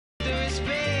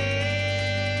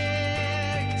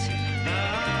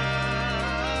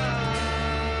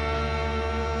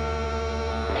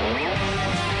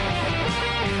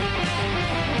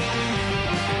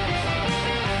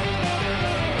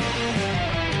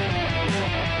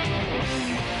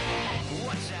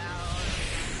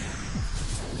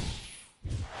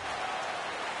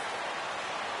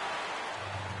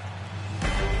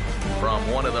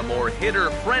the more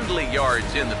hitter-friendly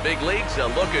yards in the big leagues, a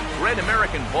look at Great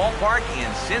American Ballpark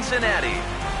in Cincinnati.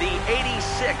 The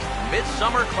 86th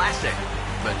Midsummer Classic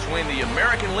between the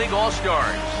American League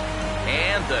All-Stars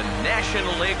and the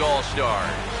National League All-Stars.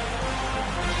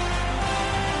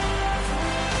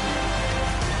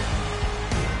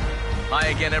 Hi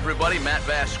again, everybody. Matt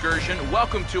Vasgersian.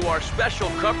 Welcome to our special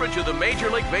coverage of the Major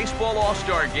League Baseball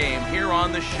All-Star Game here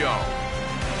on the show.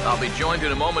 I'll be joined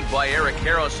in a moment by Eric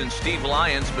Karros and Steve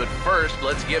Lyons, but first,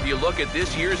 let's give you a look at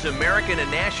this year's American and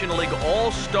National League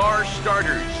All-Star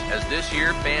starters, as this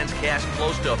year fans cast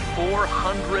close to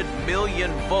 400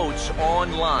 million votes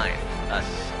online, a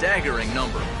staggering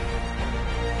number.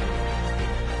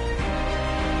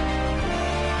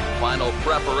 Final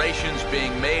preparations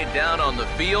being made down on the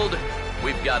field.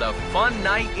 We've got a fun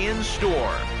night in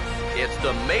store. It's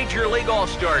the Major League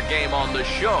All-Star Game on the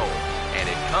show, and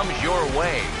it comes your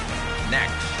way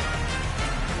next.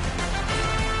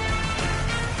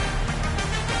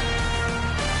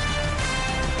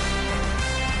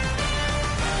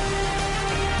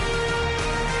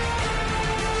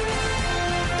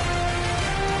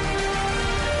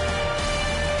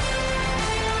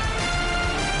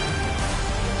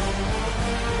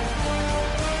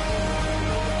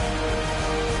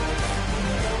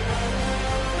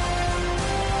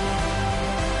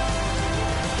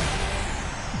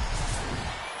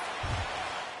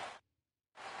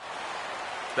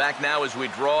 Back now as we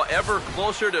draw ever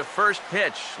closer to first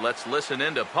pitch. Let's listen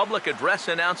in to public address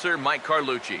announcer Mike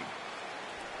Carlucci.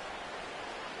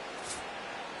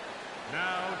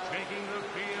 Now taking the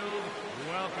field,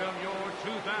 welcome your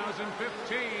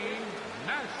 2015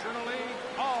 National League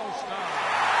All-Stars.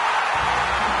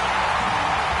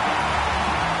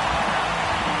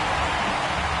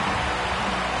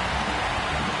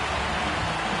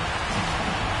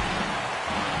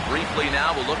 Briefly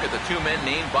now, we'll look at the two men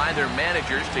named by their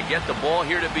managers to get the ball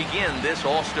here to begin this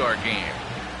All-Star Game.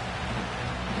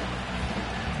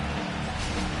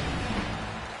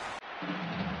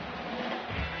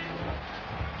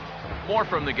 More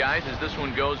from the guys as this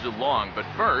one goes along, but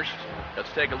first,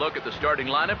 let's take a look at the starting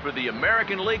lineup for the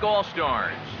American League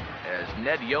All-Stars, as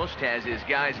Ned Yost has his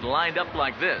guys lined up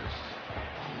like this.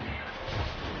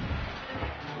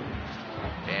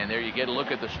 And there you get a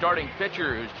look at the starting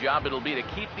pitcher, whose job it'll be to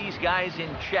keep these guys in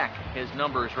check. His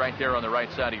number is right there on the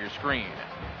right side of your screen.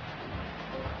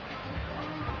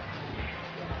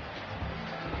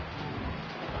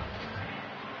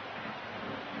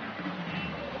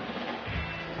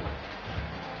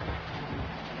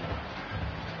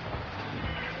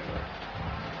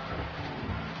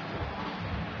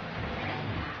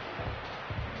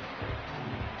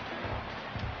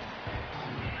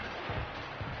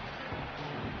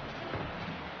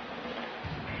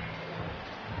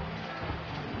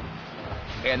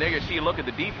 And there you see a look at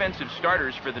the defensive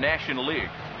starters for the National League.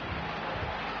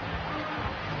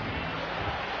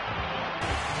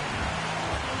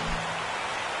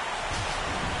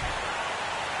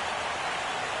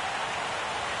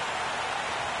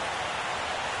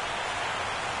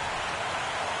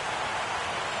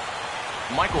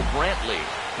 Michael Brantley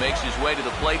makes his way to the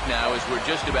plate now as we're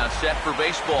just about set for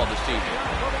baseball this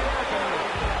evening.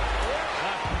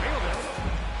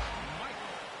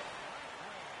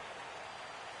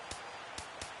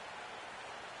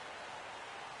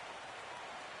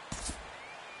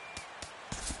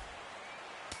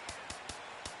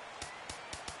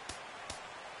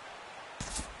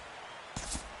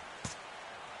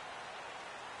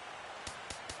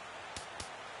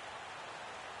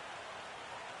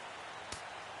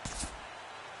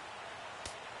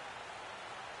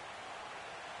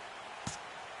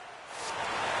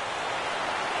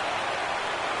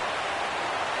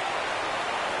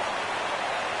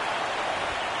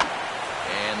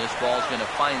 This ball's going to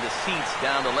find the seats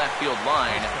down the left field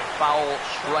line. Foul,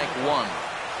 strike one.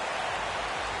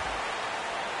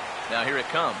 Now here it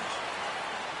comes.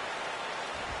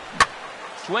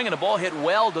 Swinging a ball hit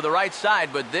well to the right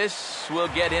side, but this will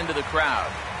get into the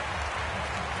crowd.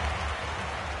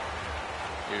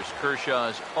 Here's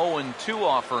Kershaw's 0-2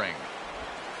 offering.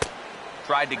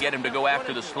 Tried to get him to go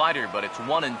after the slider, but it's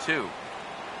 1-2.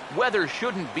 Weather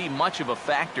shouldn't be much of a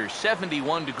factor.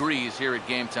 71 degrees here at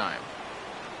game time.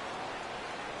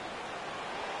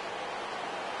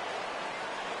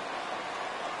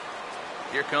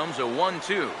 Here comes a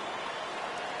 1-2.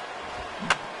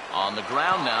 On the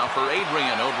ground now for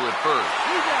Adrian over at first.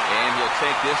 And he'll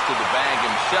take this to the bag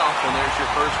himself, and there's your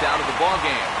first out of the ball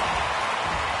game.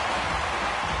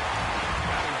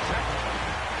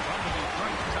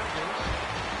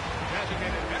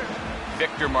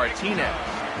 Victor Martinez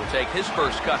will take his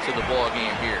first cut to the ball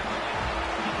game here.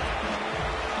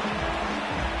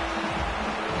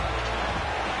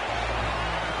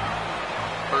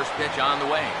 First pitch on the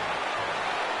way.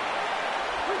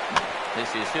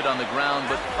 This is hit on the ground,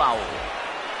 but foul.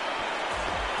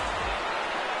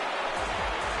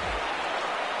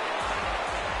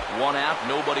 One out,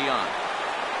 nobody on.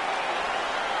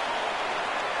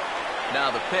 Now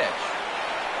the pitch.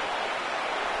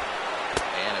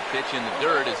 And a pitch in the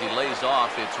dirt as he lays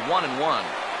off. It's 1-1.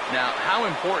 Now, how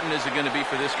important is it going to be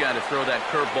for this guy to throw that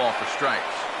curveball for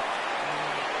strikes?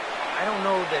 I don't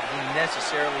know that he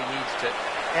necessarily needs to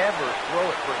ever throw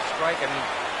it for a strike. I mean,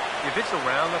 if it's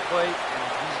around the plate and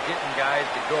he's getting guys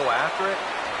to go after it,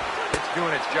 it's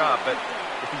doing its job. But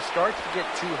if he starts to get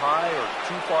too high or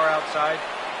too far outside,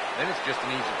 then it's just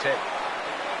an easy take.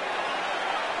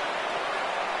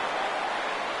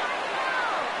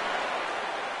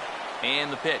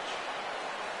 And the pitch.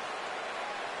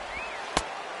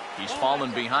 He's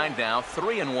fallen behind now,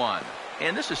 3-1.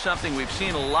 And this is something we've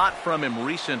seen a lot from him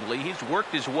recently. He's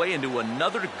worked his way into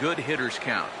another good hitter's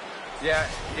count. Yeah,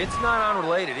 it's not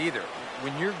unrelated either.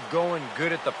 When you're going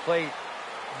good at the plate,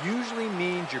 usually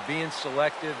means you're being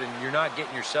selective and you're not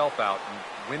getting yourself out. And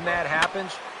when that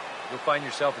happens, you'll find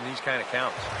yourself in these kind of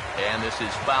counts. And this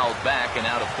is fouled back and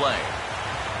out of play.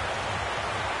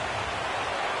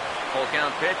 Full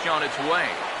count pitch on its way.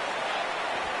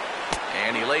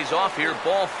 And he lays off here,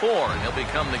 ball 4, and he'll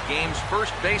become the game's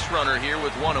first base runner here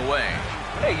with one away.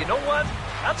 Hey, you know what?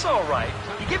 That's all right.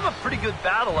 He gave him a pretty good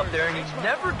battle up there, and he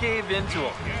never gave in to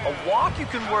him. A walk you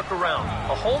can work around.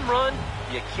 A home run,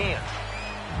 you can't.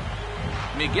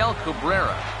 Miguel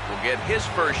Cabrera will get his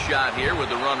first shot here with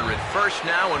the runner at first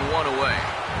now and one away.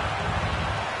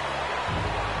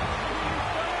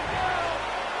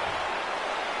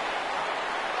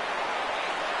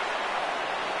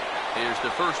 Here's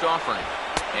the first offering.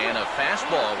 And a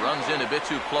fastball runs in a bit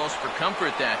too close for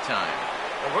comfort that time.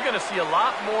 And we're going to see a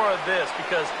lot more of this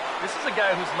because this is a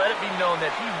guy who's let it be known that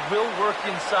he will work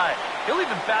inside. He'll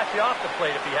even back you off the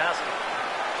plate if he has to.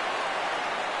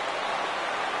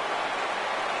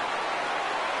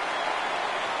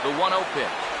 The 1-0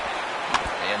 pitch.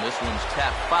 And this one's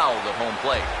tapped foul to home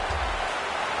plate.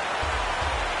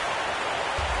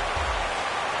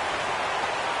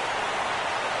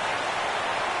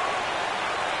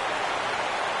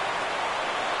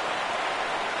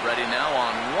 Ready now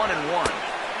on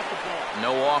 1-1.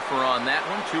 No offer on that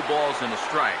one. 2 balls and a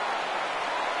strike.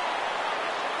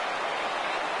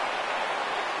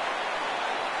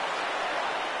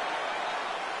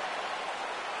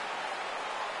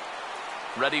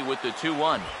 Ready with the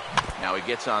 2-1. Now he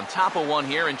gets on top of one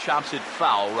here and chops it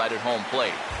foul right at home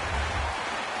plate.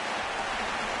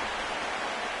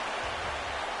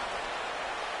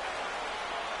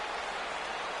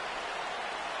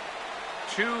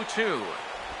 Two.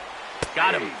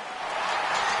 Got him.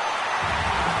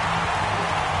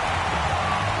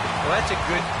 Well, that's a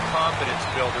good confidence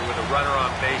builder with a runner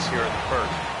on base here in the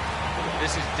first.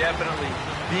 This is definitely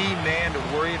the man to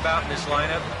worry about in this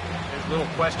lineup. There's little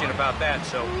question about that,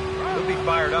 so he'll be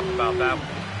fired up about that one.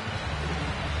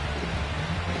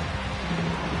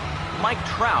 Mike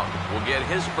Trout will get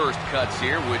his first cuts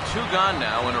here with 2 gone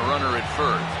now and a runner at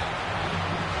first.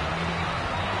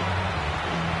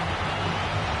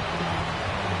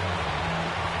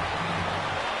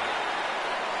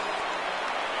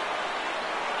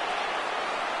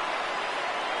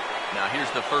 Now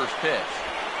here's the first pitch.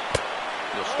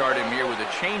 You'll start him here with a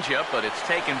changeup, but it's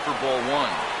taken for ball 1.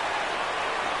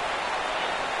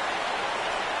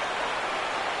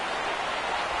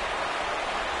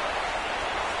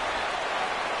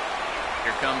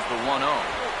 Here comes the 1-0.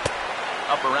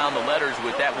 Up around the letters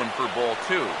with that one for ball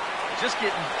 2. Just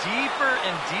getting deeper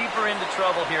and deeper into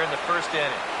trouble here in the first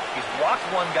inning. He's walked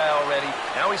one guy already.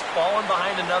 Now he's fallen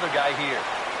behind another guy here.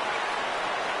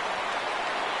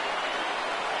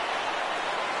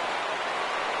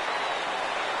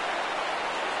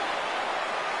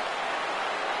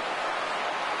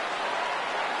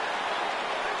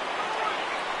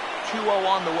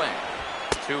 On the way.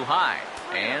 Too high.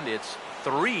 And it's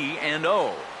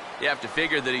 3-0. You have to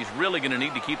figure that he's really going to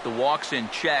need to keep the walks in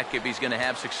check if he's going to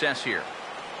have success here.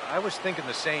 I was thinking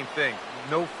the same thing.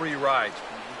 No free rides.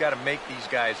 You've got to make these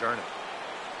guys earn it.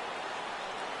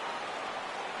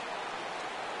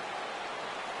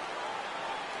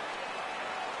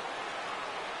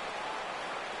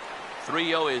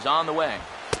 .30 is on the way.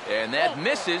 And that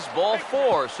misses ball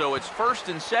 4, so it's first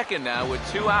and second now with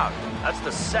 2 out. That's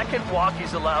the second walk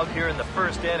he's allowed here in the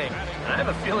first inning. And I have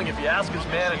a feeling if you ask his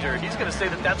manager, he's going to say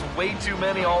that that's way too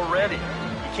many already.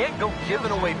 You can't go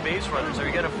giving away base runners or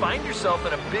you're going to find yourself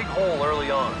in a big hole early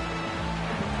on.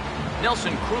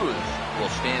 Nelson Cruz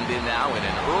will stand in now in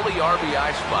an early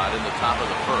RBI spot in the top of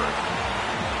the first.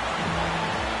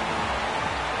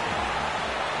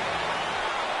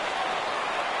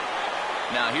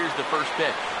 Now here's the first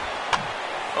pitch.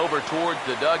 Over towards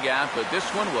the dugout, but this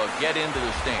one will get into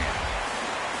the stand.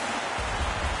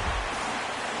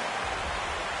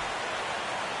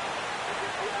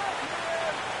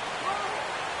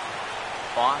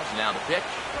 Pause, now the pitch.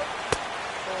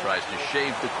 Tries to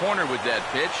shave the corner with that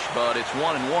pitch, but it's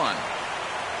 1-1.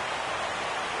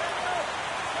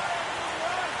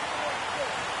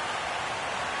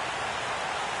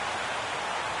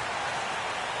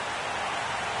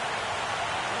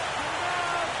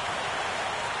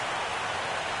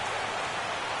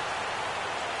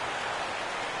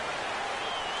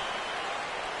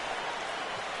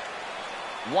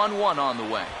 One on the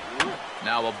way.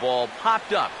 Now a ball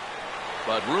popped up,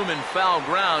 but room in foul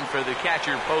ground for the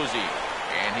catcher Posey.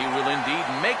 And he will indeed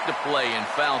make the play in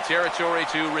foul territory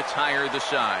to retire the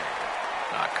side.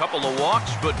 A couple of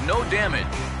walks, but no damage.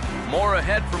 More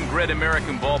ahead from Great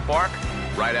American Ballpark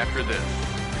right after this.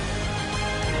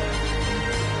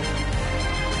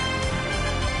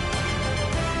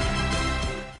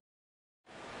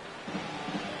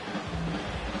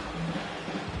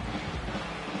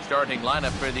 Starting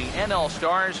lineup for the NL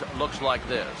Stars looks like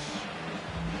this.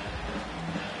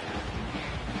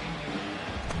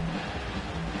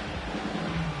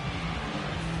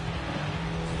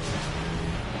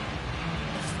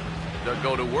 They'll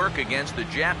go to work against the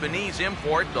Japanese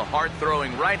import, the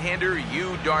hard-throwing right-hander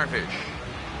Yu Darvish.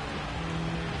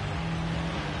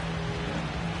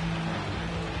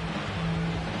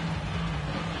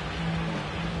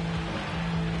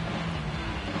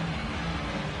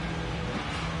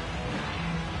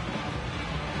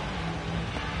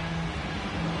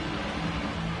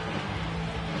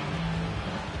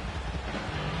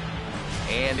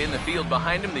 And in the field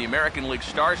behind him, the American League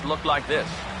Stars look like this.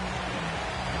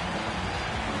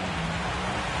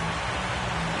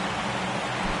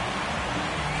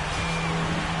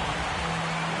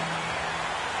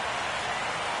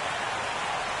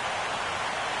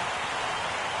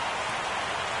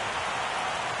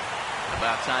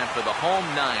 About time for the home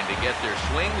nine to get their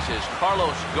swings as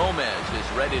Carlos Gomez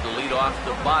is ready to lead off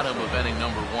the bottom of inning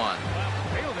number 1.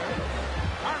 Fielder,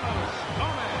 Carlos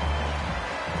Gomez.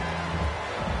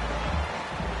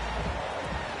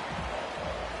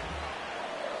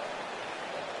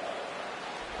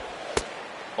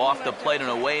 Off the plate and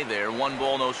away there. 1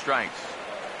 ball, no strikes.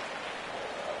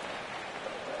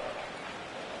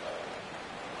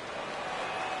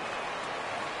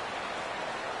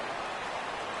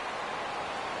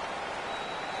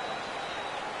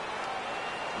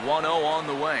 One 0 on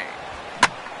the way.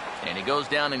 And he goes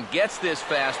down and gets this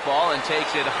fastball and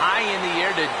takes it high in the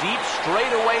air to deep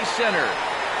straightaway center.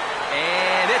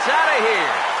 And it's out of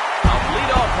here. A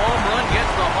leadoff home run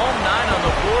gets the home 9 on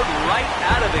the board right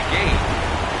out of the gate.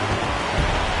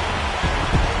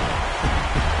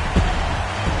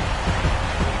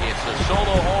 It's a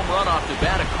solo home run off the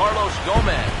bat of Carlos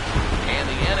Gomez. And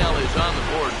the NL is on the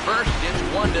board first. It's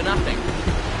 1-0.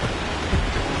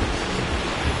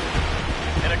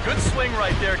 And a good swing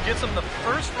right there gets them the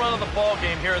first run of the ball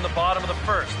game here in the bottom of the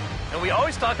first. And we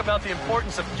always talk about the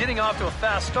importance of getting off to a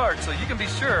fast start, so you can be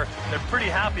sure they're pretty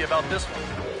happy about this one.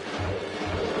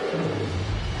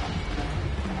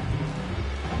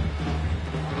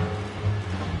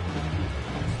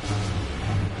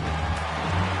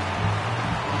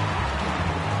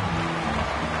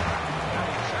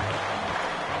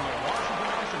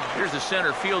 Here's the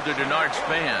center fielder, Denard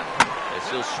Span.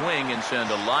 He'll swing and send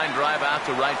a line drive out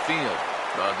to right field.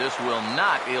 But this will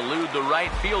not elude the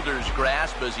right fielder's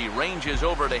grasp as he ranges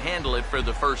over to handle it for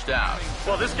the first out.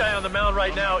 Well, this guy on the mound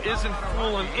right now isn't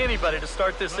fooling anybody to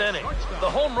start this inning. The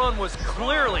home run was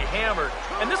clearly hammered,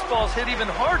 and this ball's hit even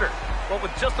harder, but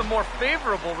with just a more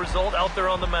favorable result out there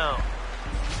on the mound.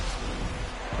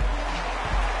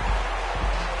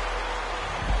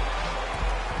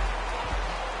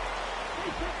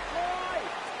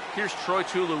 Here's Troy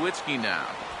Tulowitzki now.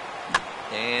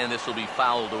 And this will be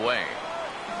fouled away.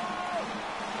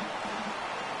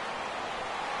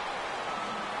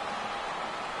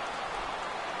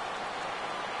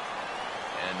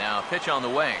 And now a pitch on the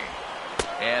way.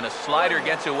 And a slider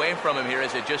gets away from him here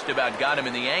as it just about got him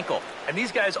in the ankle. And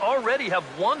these guys already have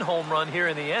 1 home run here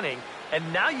in the inning.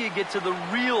 And now you get to the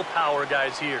real power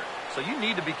guys here. So you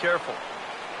need to be careful.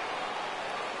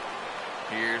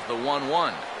 Here's the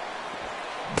 1-1.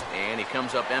 And he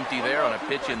comes up empty there on a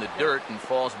pitch in the dirt and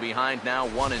falls behind now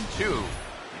 1-2. You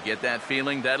get that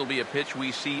feeling that'll be a pitch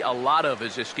we see a lot of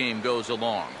as this game goes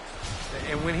along.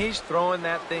 And when he's throwing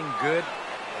that thing good,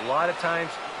 a lot of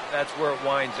times that's where it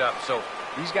winds up. So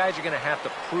these guys are going to have to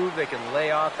prove they can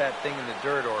lay off that thing in the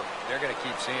dirt or they're going to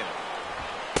keep seeing it.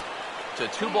 To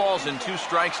 2 balls and 2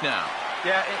 strikes now.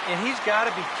 Yeah, and he's got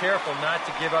to be careful not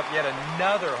to give up yet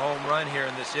another home run here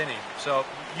in this inning. So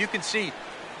you can see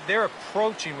they're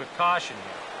approaching with caution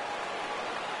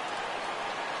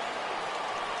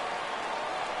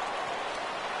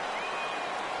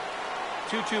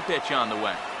here. 2-2 pitch on the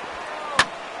way.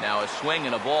 Now a swing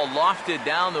and a ball lofted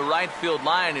down the right field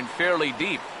line and fairly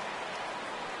deep.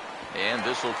 And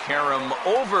this will carry him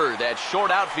over that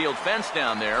short outfield fence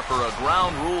down there for a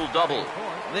ground rule double.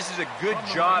 This is a good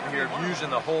job here of using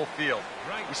the whole field.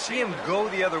 You see him go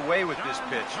the other way with this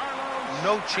pitch.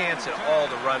 No chance at all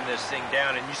to run this thing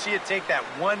down. And you see it take that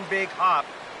one big hop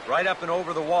right up and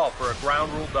over the wall for a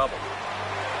ground rule double.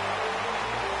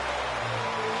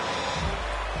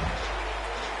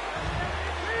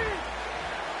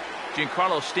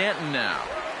 Giancarlo Stanton now,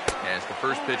 as the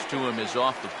first pitch to him is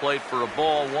off the plate for a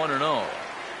ball, 1-0.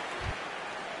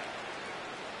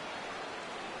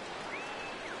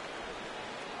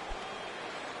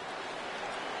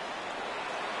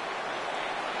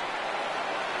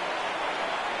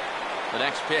 The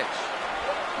next pitch.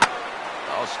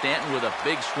 Oh, Stanton with a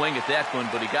big swing at that one,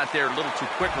 but he got there a little too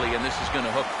quickly, and this is going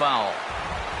to hook foul.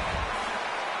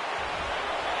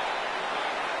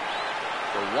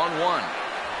 The 1-1.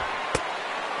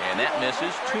 And that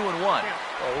misses. 2-1.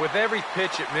 Well, with every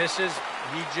pitch it misses,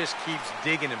 he just keeps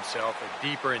digging himself a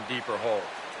deeper and deeper hole.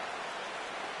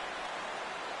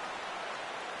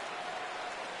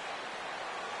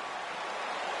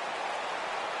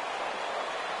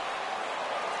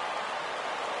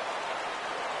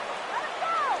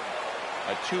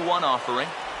 A 2-1 offering.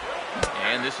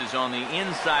 And this is on the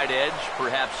inside edge,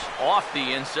 perhaps off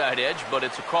the inside edge, but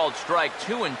it's a called strike.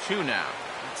 2-2 now.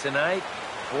 Tonight,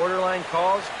 borderline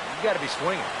calls, you got to be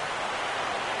swinging.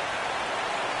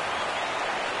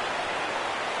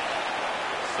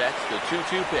 Sets the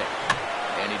 2-2 pitch.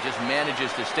 And he just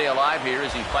manages to stay alive here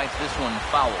as he fights this one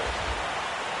foul.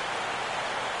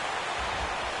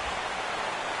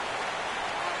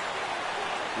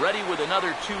 Ready with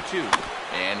another 2-2.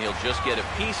 And he'll just get a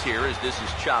piece here as this is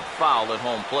chopped foul at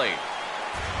home plate.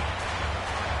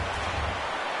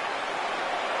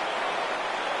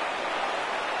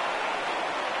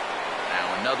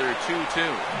 Now another 2-2.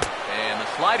 And the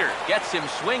slider gets him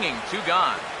swinging. 2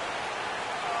 gone.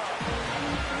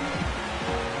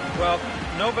 Well,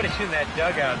 nobody in that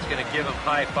dugout is going to give him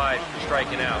high five for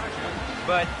striking out.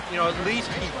 But, you know, at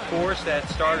least he forced that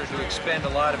starter to expend a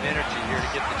lot of energy here to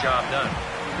get the job done.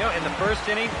 You know, in the first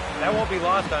inning, that won't be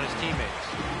lost on his teammates.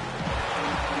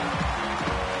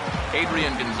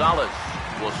 Adrian Gonzalez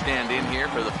will stand in here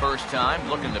for the first time,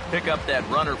 looking to pick up that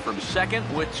runner from second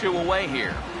with 2 away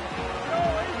here.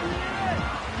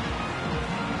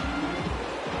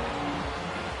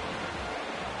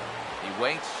 He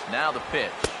waits. Now the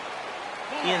pitch.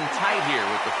 In tight here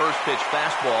with the first pitch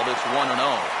fastball that's 1-0.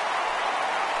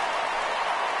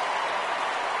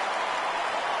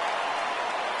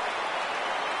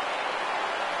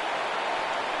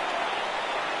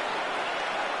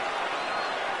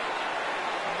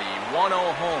 The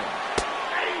 1-0 home.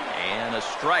 And a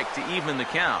strike to even the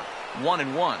count.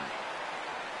 1-1.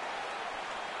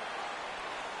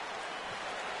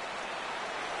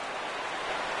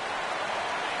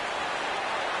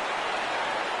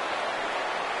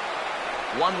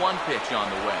 One pitch on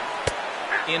the way.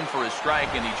 In for a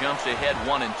strike, and he jumps ahead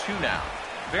 1-2 now.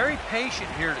 Very patient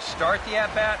here to start the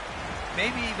at-bat.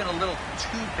 Maybe even a little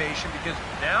too patient because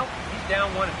now he's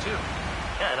down 1-2.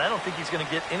 Yeah, and I don't think he's going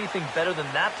to get anything better than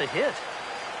that to hit.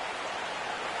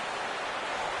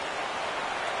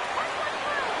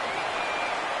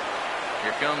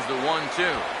 Here comes the 1-2.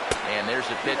 And there's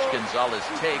a pitch Gonzalez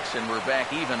takes, and we're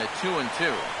back even at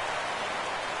 2-2.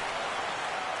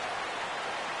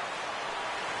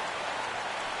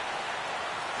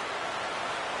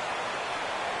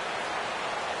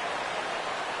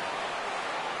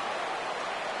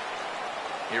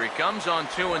 Here he comes on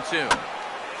 2-2.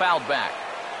 Fouled back.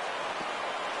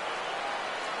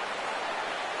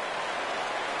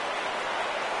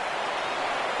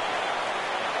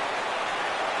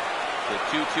 The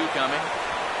 2-2 coming.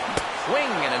 Swing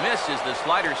and a miss as the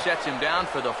slider sets him down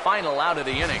for the final out of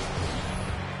the inning.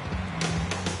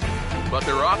 But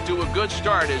they're off to a good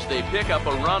start as they pick up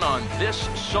a run on this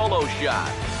solo shot.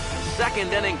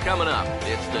 Second inning coming up.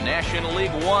 It's the National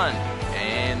League 1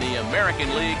 and the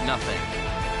American League nothing.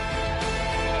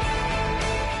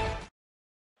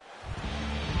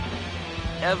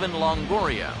 Evan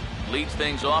Longoria leads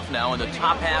things off now in the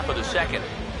top half of the second.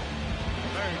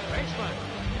 Third baseman,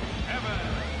 Evan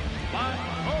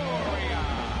Longoria.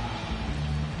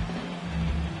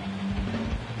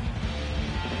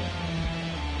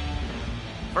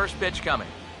 First pitch coming.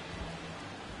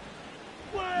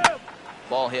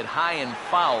 Ball hit high and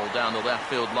foul down the left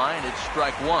field line. It's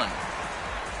strike one.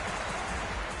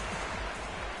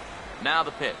 Now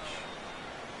the pitch.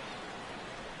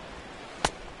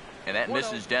 And that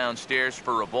misses downstairs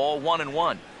for a ball.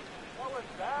 1-1.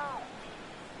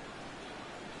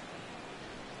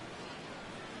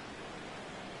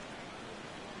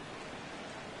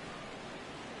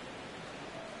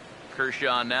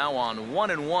 Kershaw now on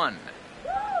 1-1.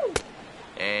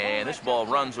 And this ball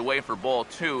runs away for ball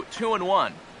two.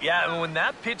 2-1. Yeah, and when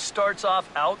that pitch starts off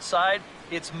outside,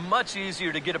 it's much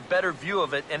easier to get a better view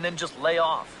of it and then just lay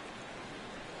off.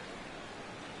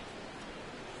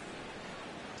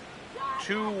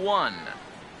 2-1.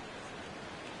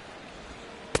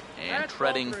 And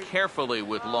treading carefully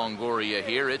with Longoria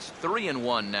here. It's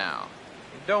 3-1 now.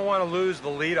 You don't want to lose the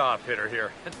leadoff hitter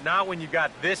here. Not when you got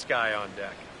this guy on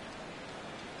deck.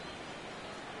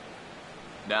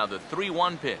 Now the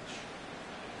 3-1 pitch.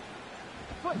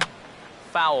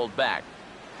 Fouled back.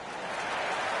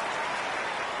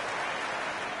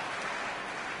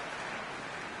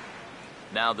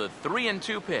 Now the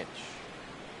 3-2 pitch.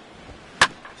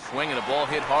 Swing and a ball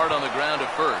hit hard on the ground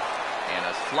at first. And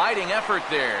a sliding effort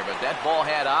there, but that ball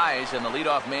had eyes, and the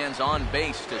leadoff man's on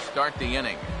base to start the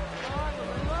inning.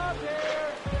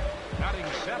 Batting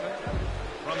seventh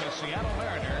from the Seattle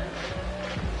Mariners,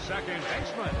 second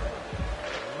baseman,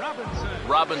 Robinson.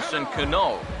 Robinson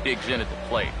Cano digs in at the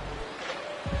plate.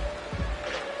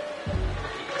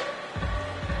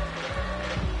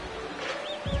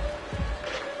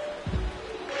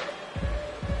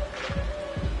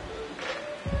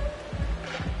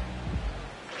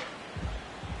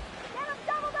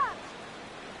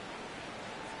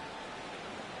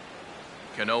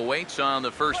 Cano waits on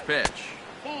the first pitch.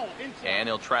 And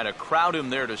he'll try to crowd him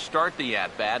there to start the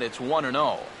at-bat. It's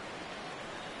 1-0.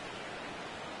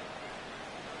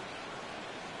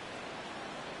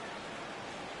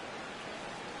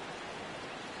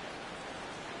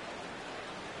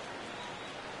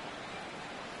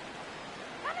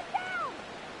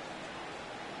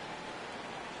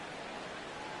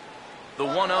 The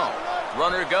 1-0.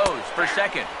 Runner goes for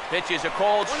second. Pitch is a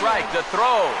cold strike. The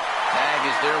throw. Mag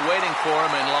is there waiting for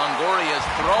him, and Longoria's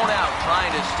thrown out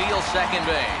trying to steal second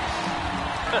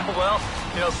base. Well,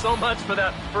 so much for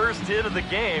that first hit of the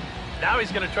game. Now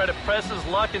he's going to try to press his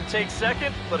luck and take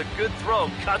second, but a good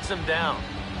throw cuts him down.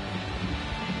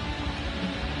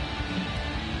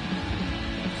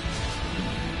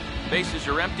 Bases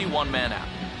are empty, one man out.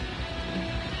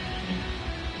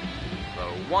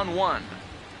 The 1-1.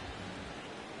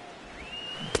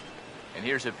 And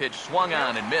here's a pitch swung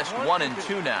on and missed.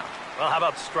 1-2 now. Well, how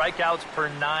about strikeouts per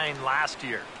 9 last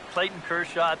year? Clayton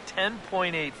Kershaw,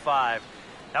 10.85.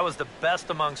 That was the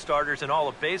best among starters in all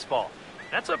of baseball.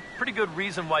 That's a pretty good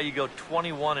reason why you go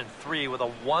 21-3 with a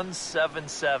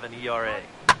 1.77 ERA.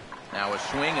 Now a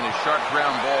swing and a sharp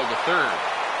ground ball to third.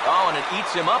 Oh, and it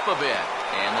eats him up a bit.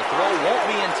 And the throw won't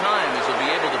be in time as he'll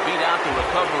be able to beat out the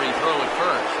recovery throw at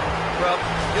first. Well,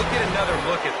 you'll get another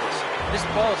look at this. This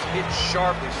ball's hit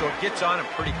sharply, so it gets on him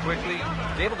pretty quickly.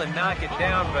 He's able to knock it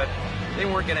down, but they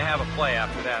weren't going to have a play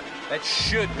after that. That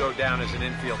should go down as an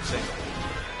infield single.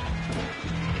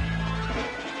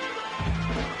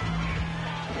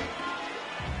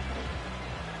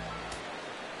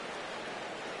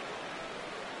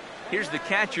 Here's the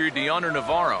catcher, Deoner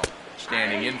Navarro,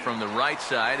 standing in from the right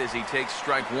side as he takes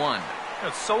strike one.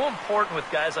 It's so important with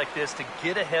guys like this to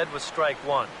get ahead with strike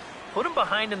one. Put them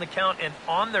behind in the count and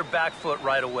on their back foot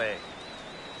right away.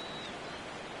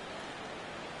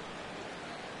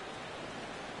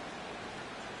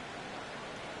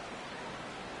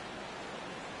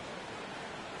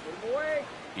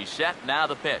 He's set, now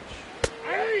the pitch.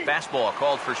 Fastball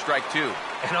called for strike two.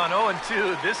 And on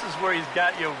 0-2, this is where he's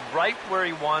got you right where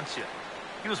he wants you.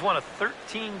 He was one of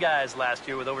 13 guys last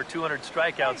year with over 200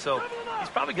 strikeouts, so he's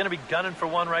probably going to be gunning for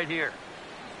one right here.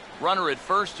 Runner at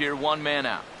first here, one man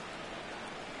out.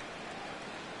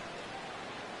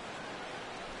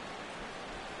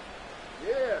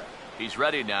 He's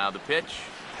ready now. The pitch.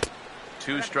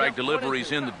 Two strike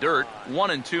deliveries in the dirt.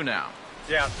 1-2 now.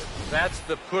 Yeah, that's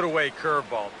the put-away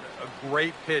curveball. A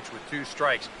great pitch with two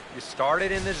strikes. You start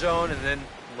it in the zone and then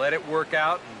let it work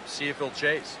out and see if he'll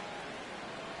chase.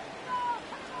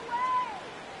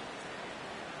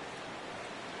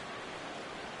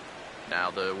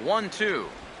 Now the 1-2.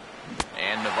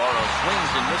 And Navarro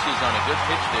swings and misses on a good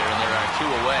pitch there, and there are two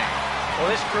away. Well,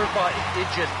 this curveball, it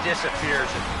just disappears.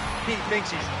 He thinks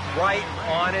he's right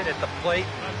on it at the plate.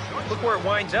 Look where it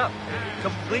winds up.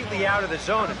 Completely out of the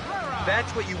zone.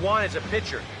 That's what you want as a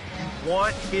pitcher. You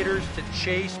want hitters to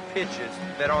chase pitches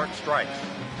that aren't strikes.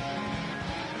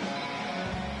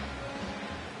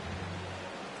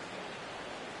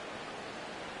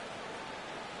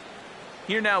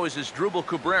 Here now is Asdrubal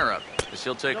Cabrera, as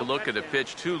he'll take a look at a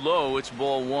pitch too low. It's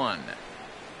ball one.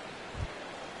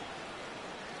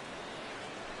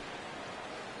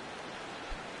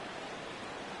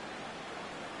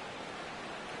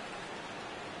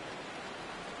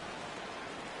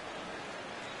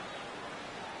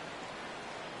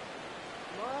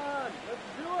 Come on, let's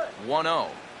do it. 1-0.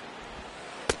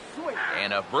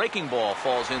 And a breaking ball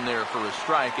falls in there for a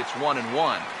strike. It's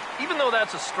 1-1. Even though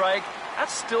that's a strike,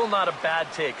 that's still not a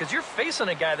bad take, because you're facing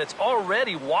a guy that's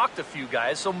already walked a few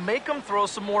guys, so make him throw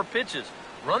some more pitches.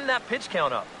 Run that pitch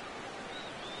count up.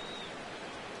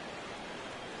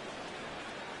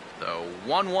 The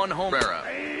 1-1 home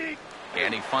run.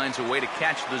 And he finds a way to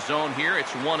catch the zone here.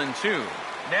 It's 1-2.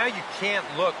 Now you can't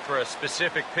look for a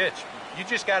specific pitch. You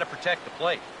just got to protect the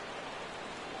plate.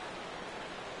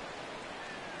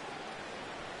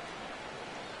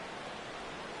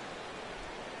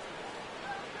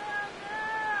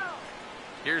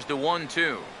 Here's the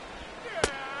 1-2.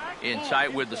 In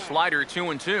tight with the slider,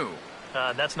 2-2.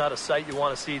 That's not a sight you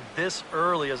want to see this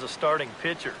early as a starting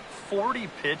pitcher. 40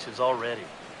 pitches already.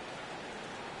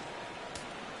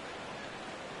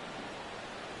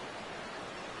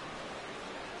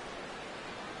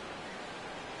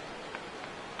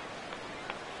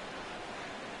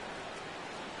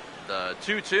 The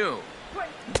 2-2.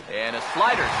 And a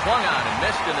slider swung on and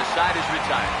missed, and the side is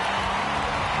retired.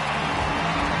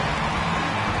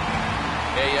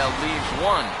 AL leaves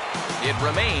one. It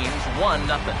remains 1-0.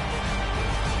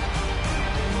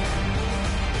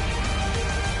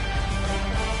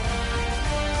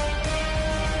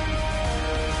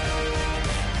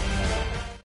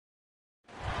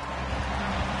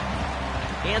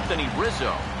 Anthony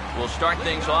Rizzo will start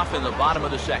things off in the bottom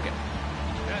of the second.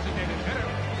 Designated hitter,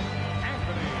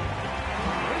 Anthony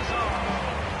Rizzo.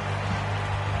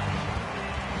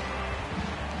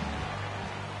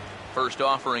 First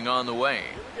offering on the way.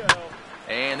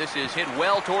 And this is hit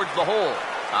well towards the hole.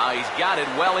 He's got it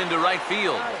well into right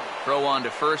field. Throw on to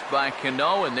first by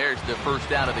Cano, and there's the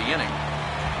first out of the inning.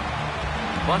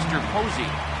 Buster Posey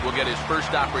will get his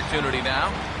first opportunity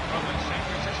now. From the San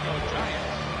Francisco Giants,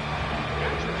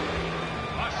 catcher,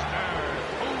 Buster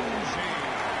Posey.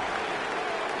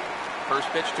 First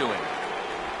pitch to him.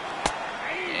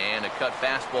 And a cut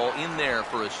fastball in there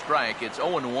for a strike. It's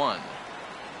 0-1.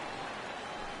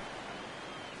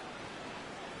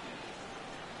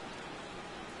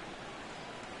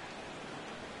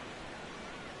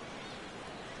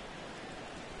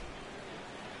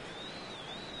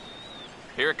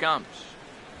 Here it comes.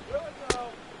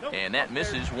 And that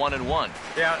misses 1-1.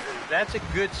 Yeah, that's a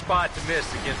good spot to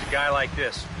miss against a guy like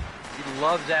this. He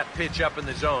loves that pitch up in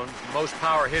the zone. Most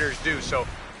power hitters do, so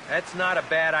that's not a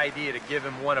bad idea to give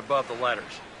him one above the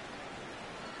letters.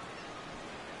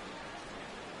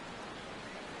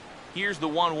 Here's the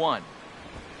 1-1.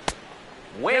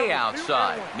 Way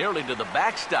outside, nearly to the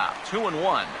backstop.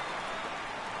 2-1.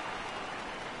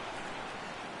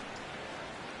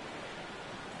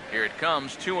 Here it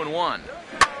comes, 2-1.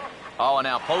 Oh, and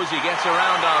now Posey gets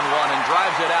around on one and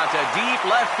drives it out to deep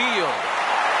left field.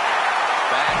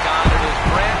 Back on it is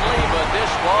Brantley, but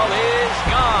this ball is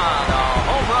gone. A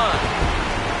home run.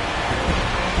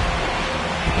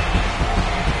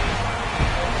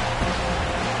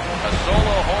 A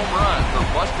solo home run for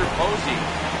Buster Posey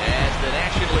as the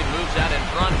National League moves out in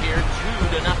front here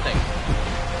 2-0.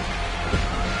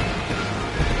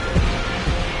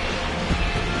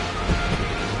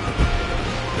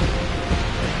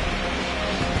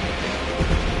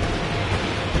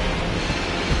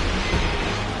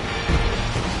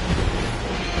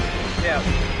 Yeah,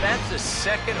 that's the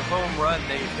second home run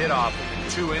they've hit off in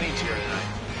 2 innings here tonight.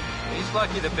 He's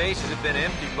lucky the bases have been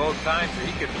empty both times, or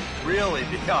he could really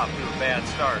be off to a bad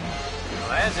start.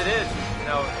 Well, as it is,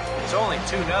 it's only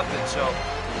 2-0, so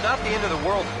not the end of the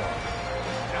world for him.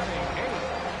 Batting eighth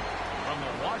from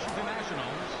the Washington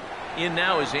Nationals. In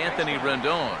now is Anthony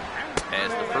Rendon.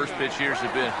 As the first pitch here is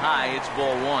a bit high, it's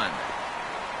ball one.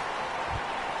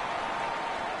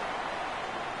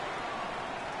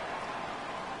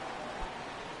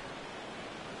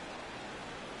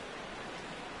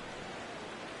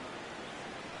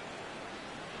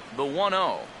 The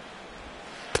 1-0.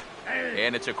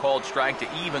 And it's a called strike to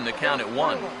even the count at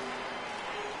 1.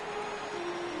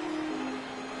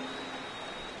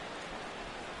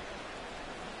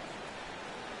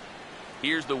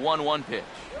 Here's the 1-1 pitch.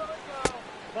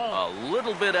 A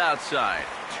little bit outside.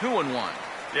 2-1.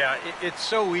 Yeah, it's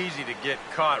so easy to get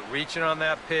caught reaching on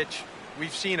that pitch.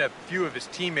 We've seen a few of his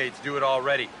teammates do it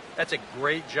already. That's a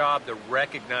great job to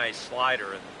recognize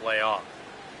slider in the playoff.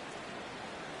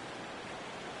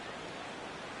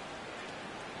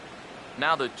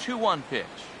 Now the 2-1 pitch.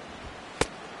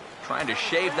 Trying to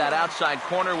shave that outside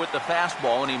corner with the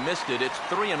fastball, and he missed it. It's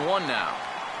 3-1 now.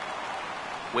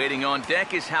 Waiting on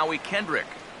deck is Howie Kendrick.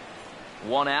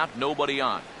 1 out, nobody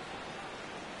on.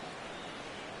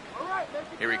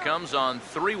 Here he comes on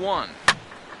 3-1.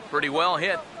 Pretty well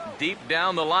hit. Deep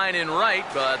down the line in right,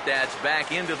 but that's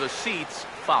back into the seats.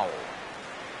 Foul.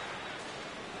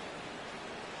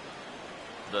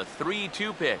 The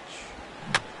 3-2 pitch.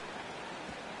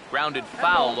 Grounded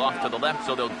foul off to the left,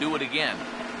 so they'll do it again.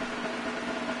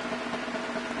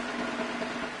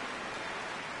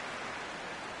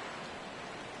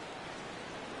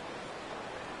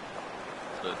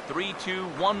 The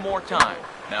 3-2 one more time.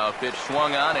 Now a pitch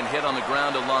swung on and hit on the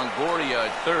ground to Longoria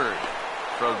at third.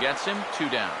 Throw gets him, 2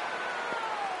 down.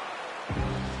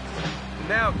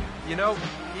 Now, you know,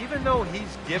 even though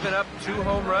he's given up 2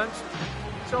 home runs,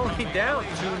 he's only down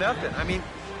 2-0. I mean,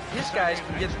 his guys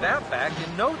can get that back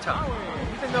in no time.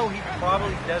 Even though he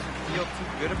probably doesn't feel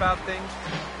too good about things,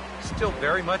 he's still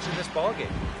very much in this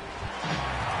ballgame.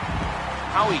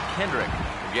 Howie Kendrick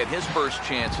will get his first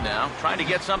chance now, trying to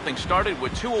get something started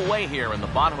with 2 away here in the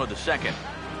bottom of the second.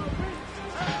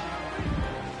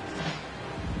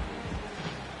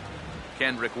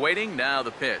 Kendrick waiting, now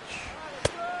the pitch.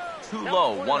 Too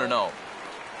low, 1-0.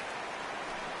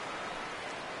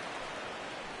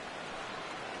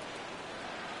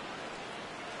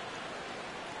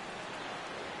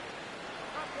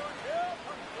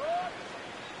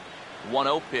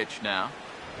 One-0 pitch now.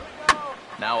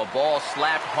 Now a ball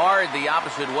slapped hard the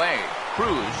opposite way. Cruz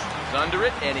is under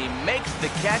it, and he makes the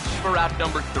catch for out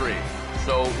number 3.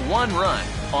 So 1 run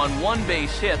on 1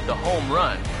 base hit, the home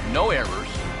run. No errors,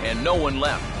 and no one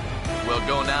left. We'll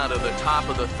go now to the top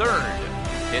of the 3rd.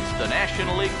 It's the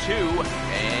National League 2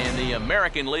 and the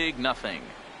American League nothing.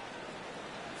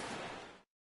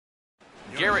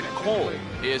 Garrett Cole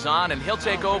is on, and he'll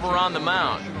take over on the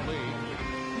mound.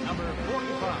 Number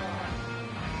 45,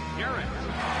 Garrett.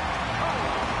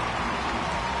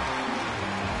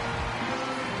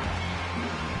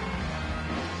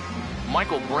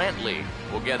 Michael Brantley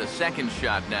will get a second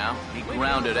shot now. He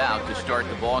grounded out to start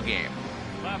the ball game.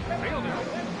 Left fielder,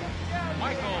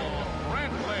 Michael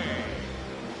Brantley.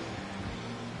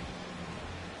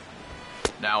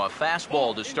 Now a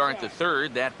fastball to start the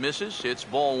 3rd. That misses. It's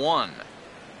ball 1.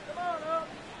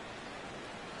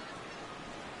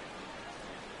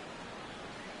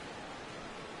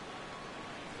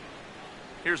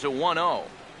 Here's a 1-0.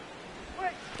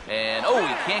 And, oh,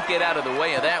 he can't get out of the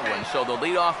way of that one, so the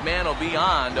leadoff man will be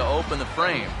on to open the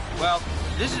frame. Well,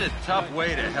 this is a tough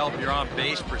way to help your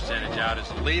on-base percentage out as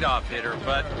a leadoff hitter,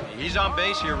 but he's on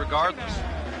base here regardless.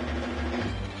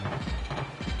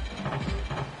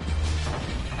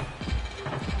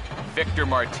 Victor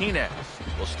Martinez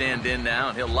will stand in now,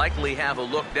 and he'll likely have a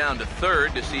look down to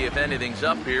 3rd to see if anything's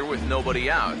up here with nobody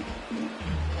out.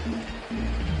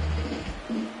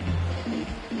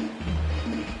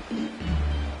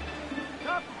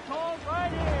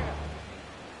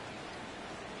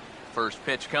 First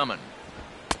pitch coming.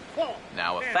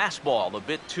 Now a fastball, a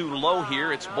bit too low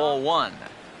here. It's ball 1.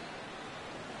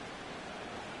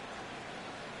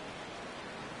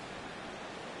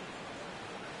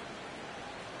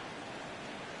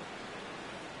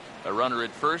 A runner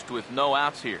at first with no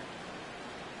outs here.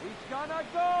 He's gonna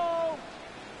go.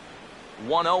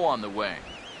 1-0 on the way.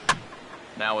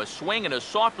 Now a swing and a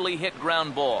softly hit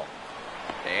ground ball.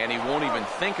 And he won't even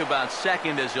think about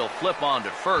second as he'll flip on to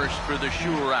first for the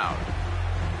sure out.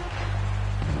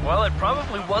 Well, it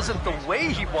probably wasn't the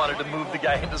way he wanted to move the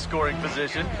guy into scoring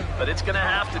position, but it's going to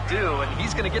have to do, and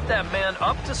he's going to get that man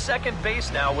up to second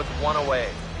base now with 1 away.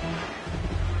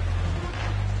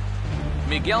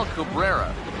 Miguel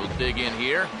Cabrera will dig in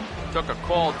here. Took a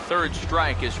called 3rd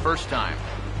strike his first time.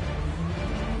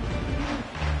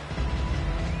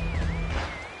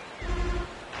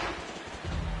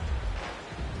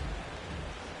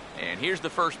 And here's the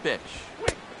first pitch.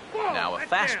 Now a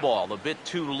fastball, a bit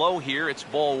too low here. It's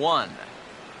ball 1.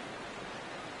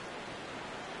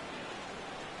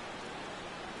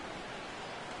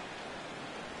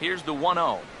 Here's the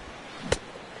 1-0.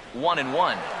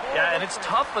 1-1. Yeah, and it's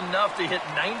tough enough to hit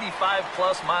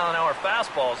 95+ mile-an-hour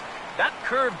fastballs. That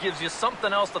curve gives you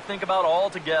something else to think about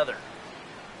altogether.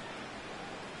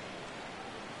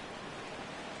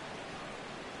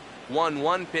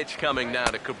 One pitch coming now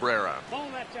to Cabrera.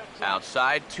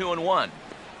 Outside, 2-1.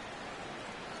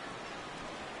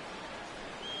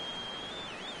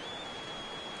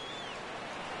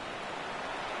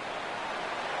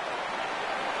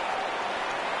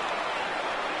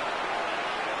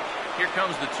 Here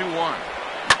comes the 2-1.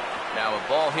 Now a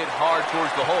ball hit hard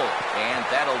towards the hole, and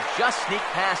that'll just sneak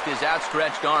past his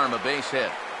outstretched arm, a base hit.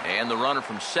 And the runner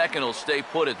from second will stay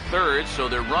put at third, so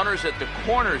they're runners at the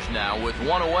corners now with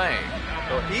one away.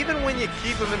 Well, even when you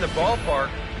keep him in the ballpark,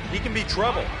 he can be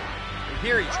trouble. And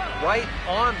here he's right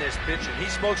on this pitch, and he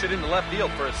smokes it into left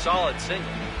field for a solid single.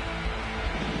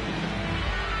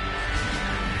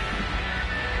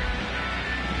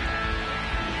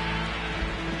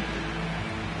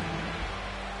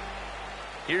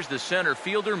 Here's the center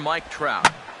fielder, Mike Trout.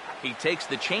 He takes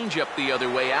the changeup the other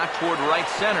way out toward right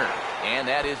center. And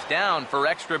that is down for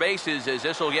extra bases, as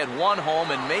this will get one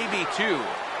home and maybe two.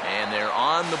 And they're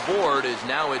on the board as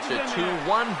now it's a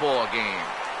 2-1 ball game.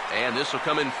 And this will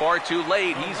come in far too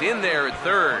late. He's in there at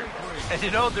third. And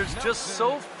you know, there's just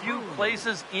so few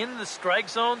places in the strike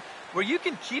zone where you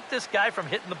can keep this guy from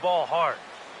hitting the ball hard.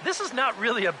 This is not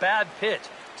really a bad pitch.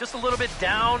 Just a little bit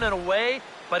down and away,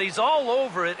 but he's all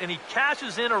over it, and he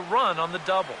cashes in a run on the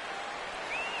double.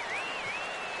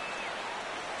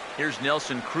 Here's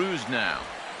Nelson Cruz now,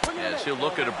 as he'll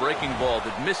look at a breaking ball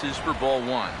that misses for ball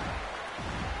one.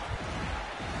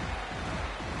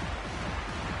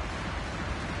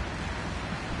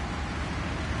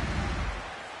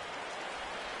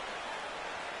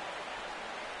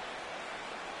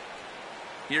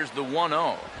 Here's the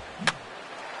 1-0.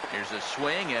 Here's a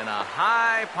swing and a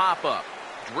high pop-up,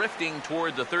 drifting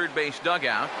toward the third base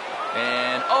dugout.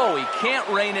 And, oh, he can't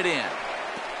rein it in.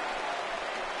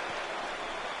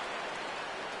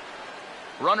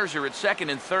 Runners are at second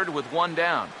and third with one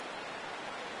down.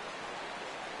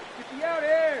 Get me out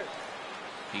here.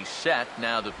 He's set.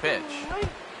 Now the pitch.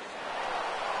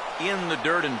 In the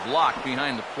dirt and blocked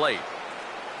behind the plate.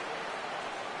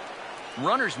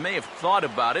 Runners may have thought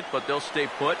about it, but they'll stay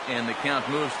put, and the count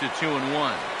moves to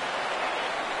 2-1.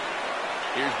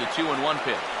 Here's the 2-1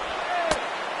 pitch.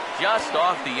 Just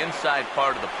off the inside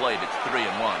part of the plate, it's 3-1.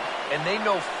 And they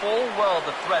know full well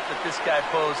the threat that this guy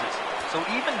poses. So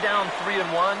even down 3-1,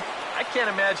 I can't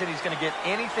imagine he's going to get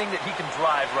anything that he can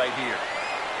drive right here.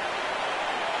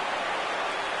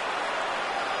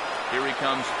 Here he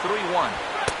comes, 3-1.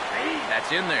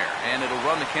 That's in there, and it'll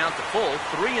run the count to full,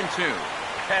 3-2.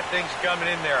 That thing's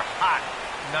coming in there hot,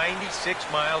 96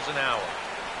 miles an hour.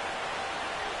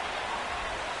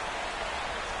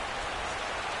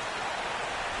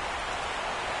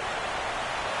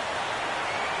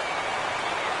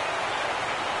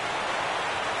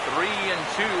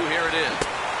 Here it is.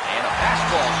 And a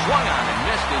fastball swung on and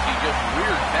missed as he just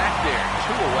reared back there.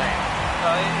 2 away.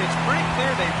 It's pretty clear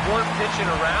they weren't pitching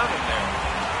around him there.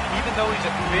 Even though he's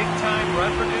a big-time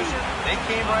run producer, they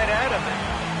came right at him, and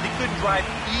he couldn't drive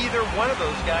either one of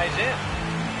those guys in.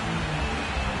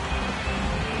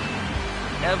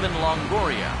 Evan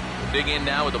Longoria dig in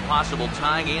now with a possible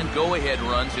tying and go-ahead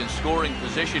runs in scoring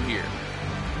position here.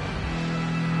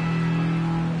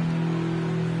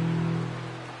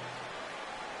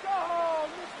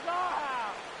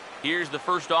 Here's the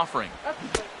first offering.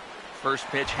 First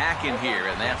pitch hack in here,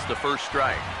 and that's the first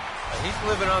strike. He's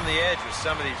living on the edge with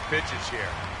some of these pitches here.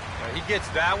 He gets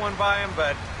that one by him,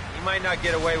 but he might not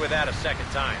get away with that a second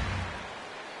time.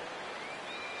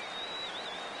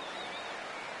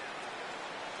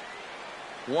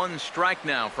 One strike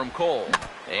now from Cole.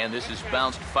 And this is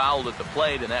bounced foul at the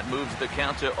plate, and that moves the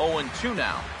count to 0-2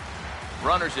 now.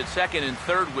 Runners at second and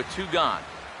third with 2 gone.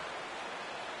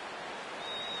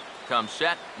 Comes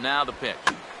set, now the pitch.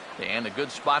 And a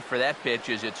good spot for that pitch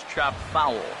is it's chopped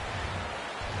foul.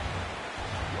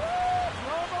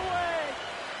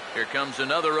 Here comes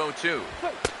another 0-2.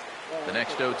 The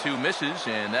next 0-2 misses,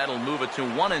 and that'll move it to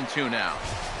 1-2 now.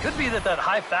 Could be that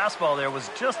high fastball there was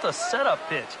just a setup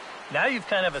pitch. Now you've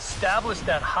kind of established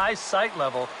that high sight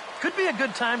level. Could be a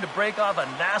good time to break off a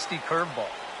nasty curveball.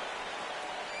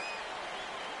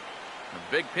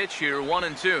 A big pitch here,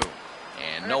 1-2.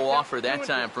 And no offer that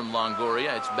time from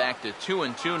Longoria. It's back to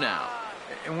 2-2 now.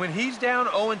 And when he's down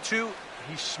 0-2,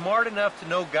 he's smart enough to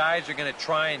know guys are going to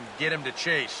try and get him to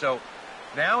chase. So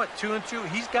now at 2-2,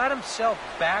 he's got himself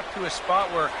back to a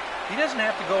spot where he doesn't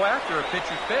have to go after a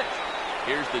pitcher's pitch.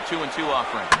 Here's the 2-2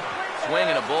 offering. Swing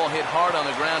and a ball hit hard on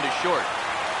the ground is short.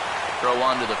 Throw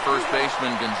on to the first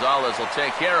baseman. Gonzalez will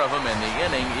take care of him, and the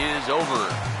inning is over.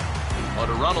 But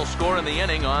a run will score in the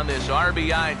inning on this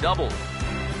RBI double.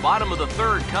 Bottom of the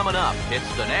third coming up. It's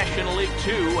the National League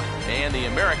 2 and the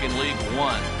American League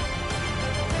 1.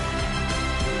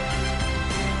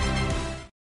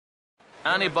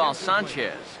 Anibal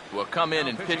Sanchez will come in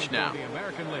and pitch now. The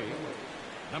American League,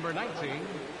 number 19,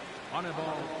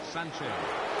 Anibal Sanchez.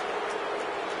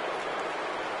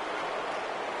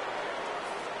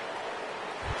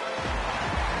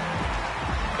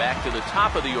 Back to the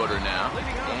top of the order now,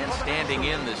 and standing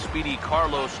in the speedy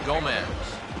Carlos Gomez.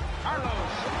 Carlos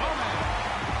Gomez.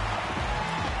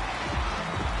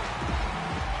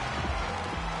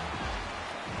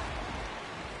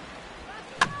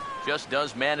 Just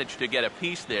does manage to get a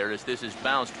piece there as this is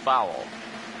bounced foul.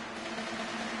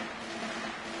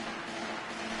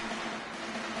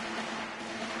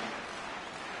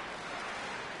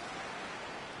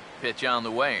 Pitch on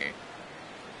the way.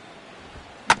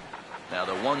 Now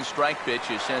the one strike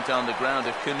pitch is sent on the ground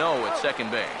to Cano at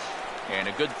second base. And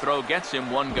a good throw gets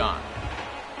him one gone.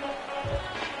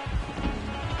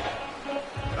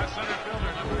 The center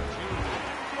fielder, number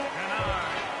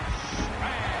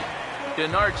 2,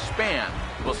 Denard Span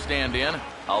will stand in.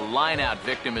 A line-out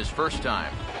victim his first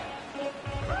time.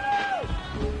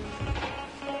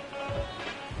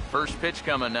 First pitch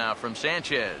coming now from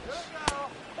Sanchez.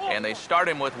 And they start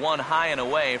him with one high and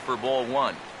away for ball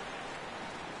one.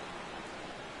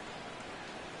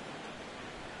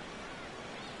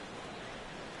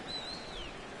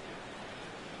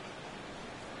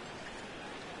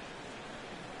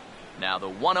 Now the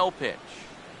 1-0 pitch.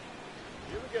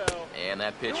 Here we go. And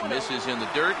that pitch misses in the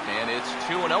dirt, and it's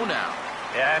 2-0 now.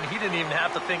 Yeah, and he didn't even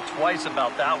have to think twice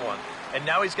about that one. And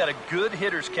now he's got a good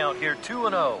hitters count here,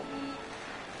 2-0.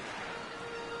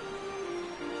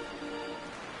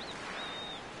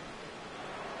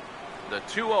 The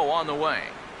 2-0 on the way.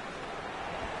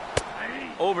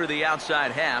 Over the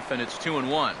outside half, and it's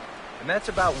 2-1. And that's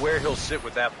about where he'll sit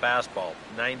with that fastball.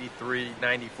 93,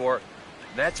 94.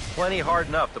 That's plenty hard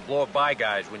enough to blow it by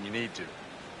guys when you need to.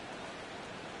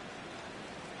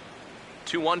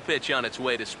 2-1 pitch on its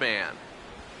way to Span.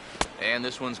 And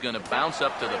this one's going to bounce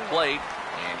up to the plate.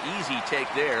 And easy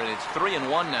take there, and it's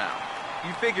 3-1 now.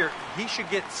 You figure he should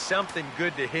get something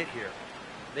good to hit here.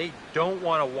 They don't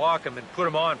want to walk him and put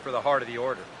him on for the heart of the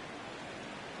order.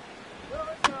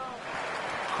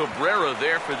 Cabrera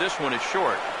there for this one is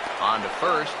short. On to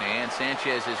first, and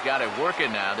Sanchez has got it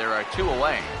working now. There are two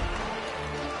away.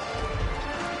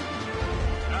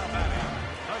 now batting,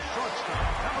 the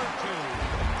shortstop, number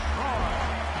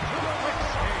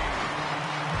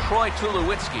 2, Troy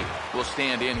Tulowitzki will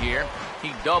stand in here.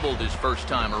 He doubled his first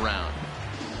time around.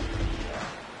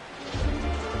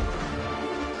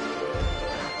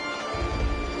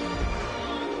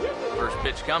 First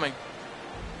pitch coming.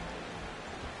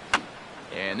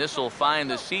 And this will find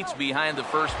the seats behind the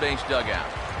first base dugout.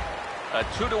 A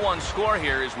 2-1 score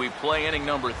here as we play inning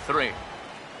number 3.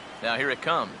 Now here it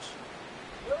comes.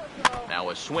 Now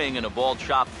a swing and a ball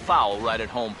chopped foul right at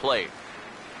home plate.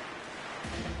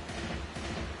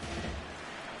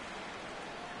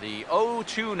 The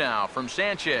 0-2 now from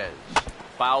Sanchez.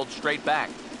 Fouled straight back.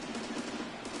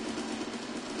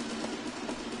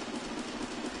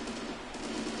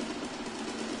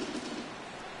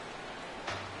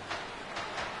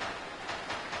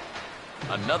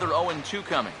 Another 0-2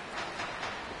 coming.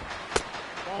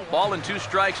 Ball and 2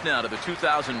 strikes now to the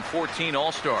 2014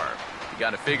 All-Star. You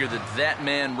got to figure that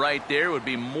man right there would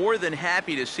be more than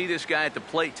happy to see this guy at the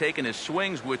plate taking his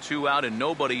swings with 2 out and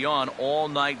nobody on all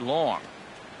night long.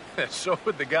 So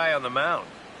would the guy on the mound.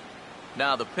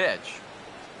 Now the pitch.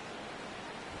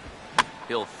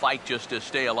 He'll fight just to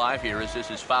stay alive here as this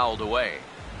is fouled away.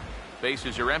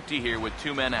 Bases are empty here with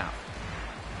 2 men out.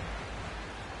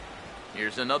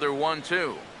 Here's another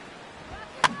 1-2.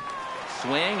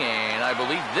 Swing, and I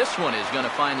believe this one is going to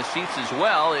find the seats as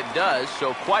well. It does,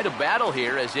 so quite a battle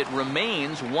here as it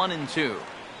remains 1-2.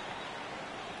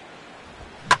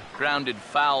 Grounded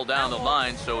foul down the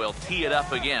line, so he'll tee it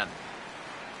up again.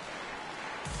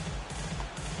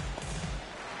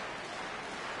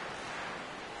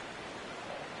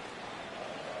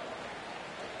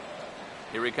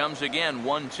 Here he comes again,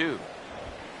 1-2.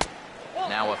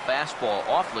 Now a fastball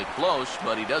awfully close,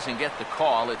 but he doesn't get the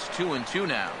call. It's 2-2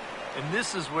 now. And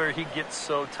this is where he gets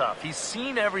so tough. He's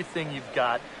seen everything you've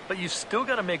got, but you've still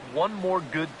got to make one more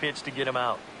good pitch to get him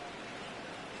out.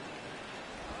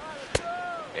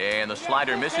 And the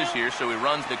slider misses here, so he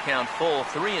runs the count full,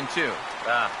 3-2.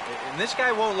 And this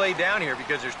guy won't lay down here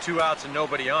because there's 2 outs and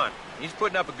nobody on. He's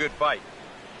putting up a good fight.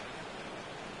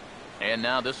 And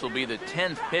now this will be the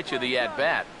 10th pitch of the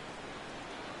at-bat.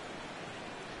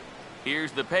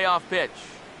 Here's the payoff pitch.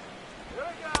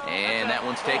 And that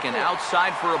one's taken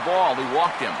outside for a ball. He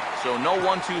walked him. So no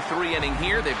 1-2-3 inning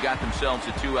here. They've got themselves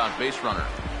a 2-out base runner.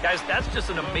 Guys, that's just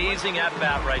an amazing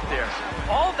at-bat right there.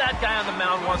 All that guy on the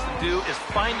mound wants to do is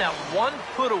find that one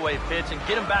put-away pitch and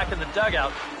get him back in the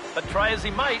dugout. But try as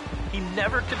he might, he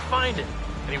never could find it.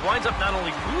 And he winds up not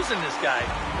only losing this guy,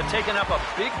 but taking up a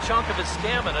big chunk of his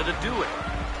stamina to do it.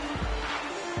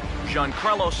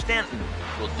 Giancarlo Stanton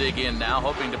will dig in now,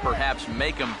 hoping to perhaps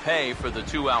make him pay for the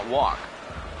 2-out walk.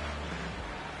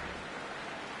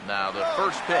 Now the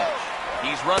first pitch.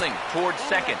 He's running towards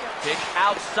second. Pitch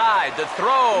outside. The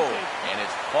throw. And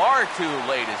it's far too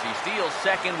late as he steals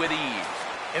second with ease.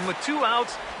 And with 2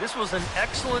 outs, this was an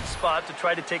excellent spot to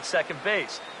try to take second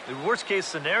base. The worst case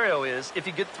scenario is if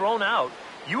you get thrown out,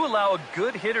 you allow a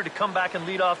good hitter to come back and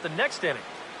lead off the next inning.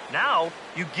 Now,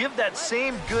 you give that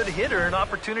same good hitter an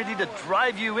opportunity to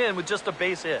drive you in with just a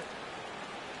base hit.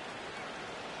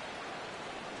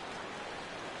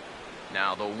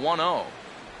 Now the 1-0.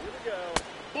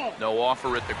 No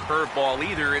offer at the curveball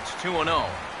either. It's 2-0.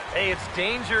 Hey, it's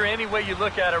danger any way you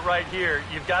look at it right here.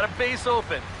 You've got a base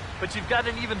open, but you've got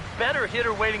an even better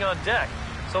hitter waiting on deck.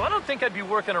 So I don't think I'd be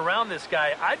working around this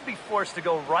guy. I'd be forced to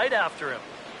go right after him.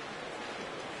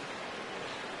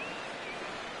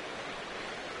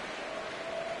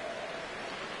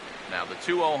 Now the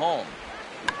 2-0 home.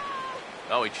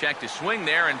 Oh, he checked his swing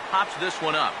there and pops this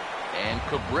one up. And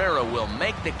Cabrera will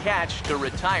make the catch to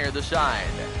retire the side.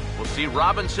 We'll see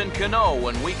Robinson Cano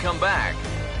when we come back.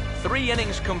 3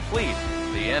 innings complete.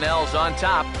 The NL's on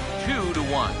top,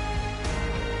 2-1.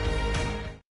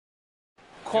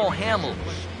 Cole Hamels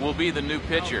will be the new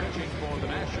pitcher. Pitching for the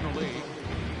National League,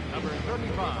 number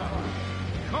 35,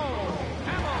 Cole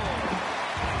Hamels.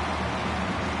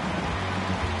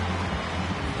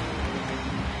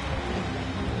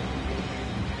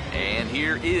 And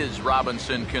here is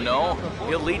Robinson Cano.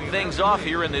 He'll lead things off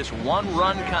here in this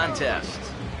 1-run contest.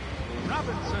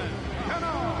 Robinson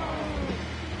Cano.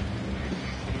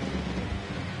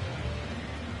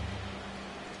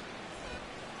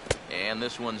 And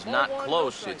this one's not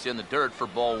close. It's in the dirt for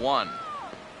ball 1.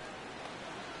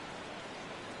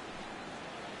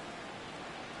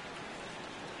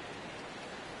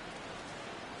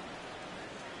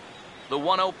 The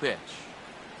 1-0 pitch.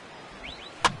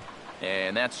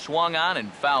 And that's swung on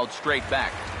and fouled straight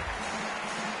back.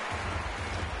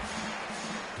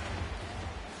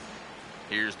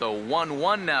 Here's the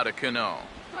 1-1 now to Cano.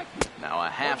 Now a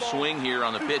half swing here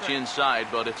on the pitch inside,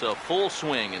 but it's a full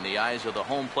swing in the eyes of the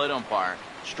home plate umpire.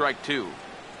 Strike 2.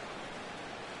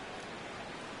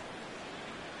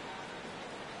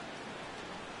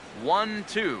 One,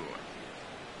 2.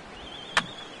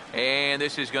 And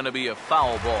this is going to be a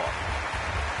foul ball.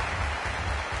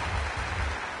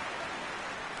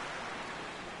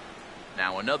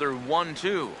 Now another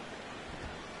 1-2.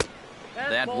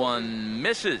 That one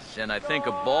misses, and I think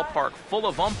a ballpark full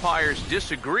of umpires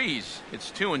disagrees.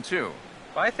 It's 2-2.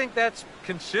 I think that's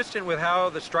consistent with how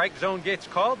the strike zone gets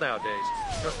called nowadays.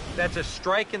 That's a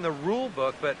strike in the rule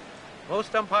book, but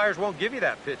most umpires won't give you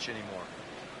that pitch anymore.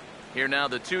 Here now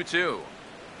the 2-2.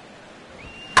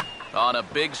 On a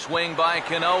big swing by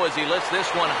Cano as he lifts this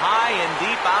one high and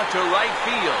deep out to right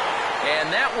field.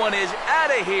 And that one is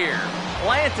out of here.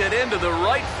 Planted into the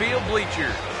right field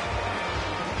bleachers.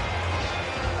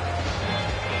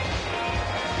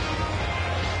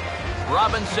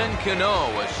 Robinson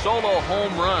Cano, a solo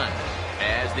home run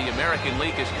as the American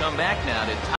League has come back now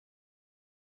to tie.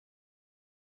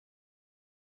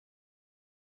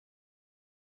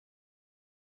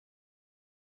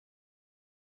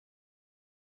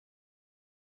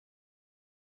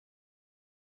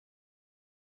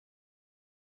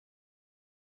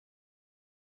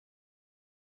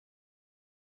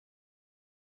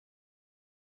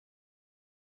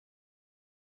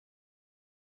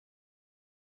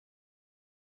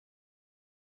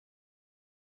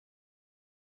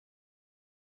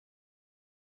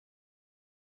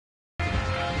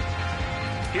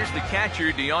 Here's the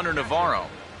catcher, Dioner Navarro.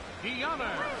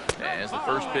 As the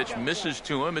first pitch misses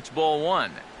to him, it's ball 1.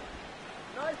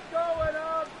 Nice going,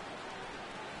 up.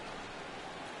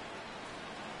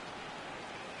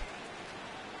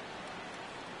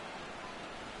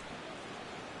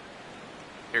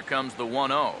 Here comes the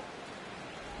 1-0.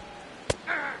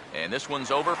 And this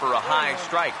one's over for a high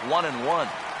strike, 1-1.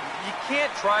 You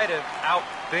can't try to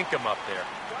outthink him up there.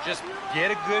 Just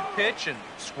get a good pitch and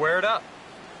square it up.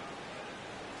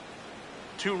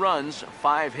 2 runs,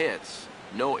 5 hits.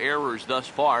 No errors thus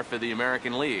far for the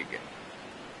American League.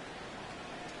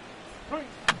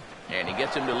 And he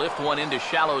gets him to lift one into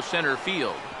shallow center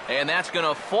field. And that's going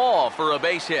to fall for a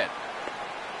base hit.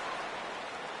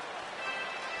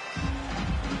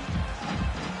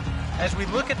 As we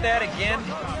look at that again,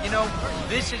 you know,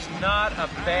 this is not a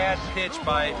bad pitch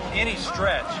by any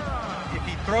stretch. If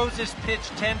he throws this pitch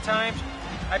 10 times,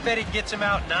 I bet he gets him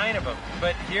out 9 of them.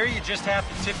 But here you just have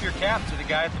to tip your cap to the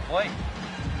guy at the plate.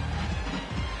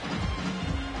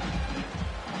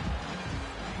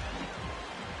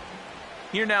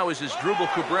 Here now is Asdrubal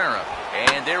Cabrera.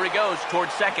 And there he goes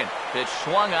towards second. Pitch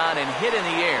swung on and hit in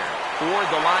the air toward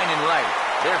the line and right.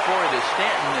 Therefore, it is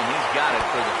Stanton, and he's got it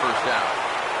for the first out.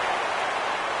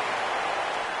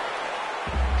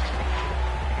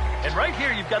 And right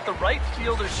here, you've got the right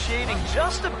fielder shading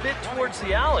just a bit towards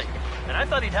the alley. And I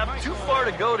thought he'd have too far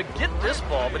to go to get this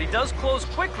ball, but he does close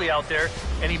quickly out there,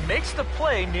 and he makes the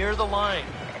play near the line.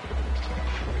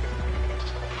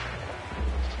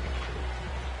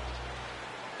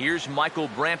 Here's Michael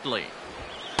Brantley.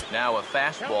 Now a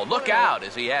fastball. Look out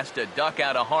as he has to duck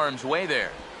out of harm's way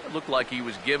there. It looked like he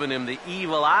was giving him the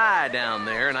evil eye down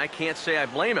there, and I can't say I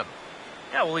blame him.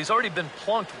 Yeah, well, he's already been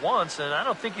plunked once, and I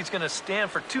don't think he's going to stand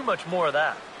for too much more of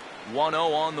that. 1-0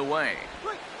 on the way.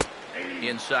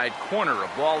 Inside corner, a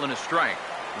ball and a strike.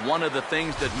 One of the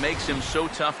things that makes him so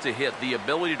tough to hit, the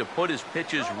ability to put his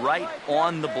pitches right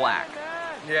on the black.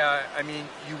 Yeah, I mean,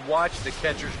 you watch the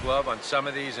catcher's glove on some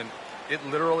of these, and it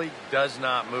literally does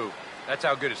not move. That's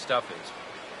how good his stuff is.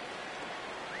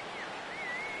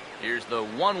 Here's the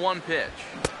 1-1 pitch.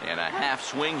 And a half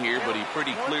swing here, but he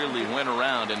pretty clearly went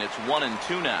around, and it's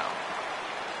 1-2 now.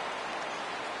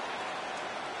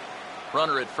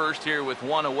 Runner at first here with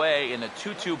one away in a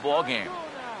 2-2 ball game.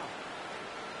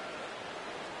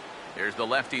 Here's the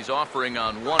lefty's offering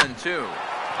on 1-2.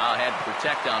 Had to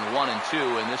protect on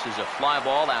 1-2, and this is a fly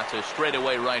ball out to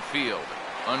straightaway right field.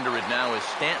 Under it now is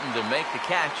Stanton to make the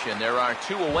catch, and there are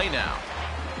two away now.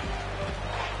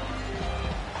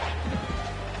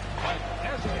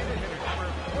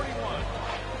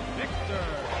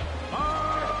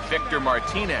 Victor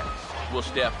Martinez will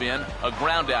step in. A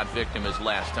ground out victim his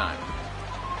last time.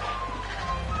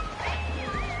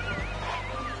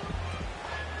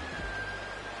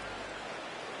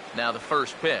 Now the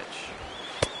first pitch.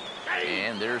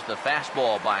 And there's the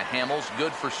fastball by Hamels.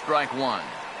 Good for strike one.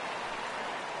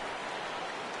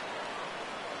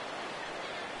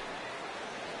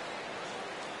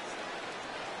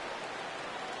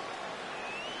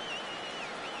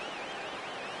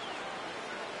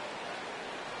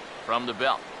 From the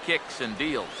belt, kicks and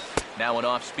deals. Now an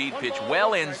off-speed pitch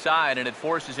well inside, and it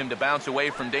forces him to bounce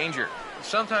away from danger.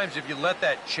 Sometimes if you let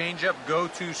that changeup go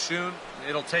too soon,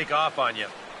 it'll take off on you.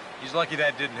 He's lucky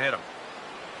that didn't hit him.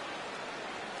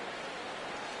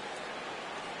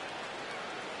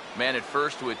 Man at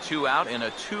first with two out in a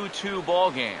 2-2 ball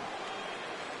game.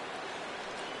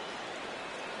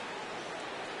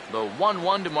 The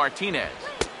 1-1 to Martinez.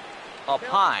 Up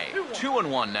high,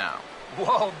 2-1 now.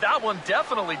 Whoa, that one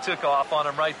definitely took off on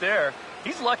him right there.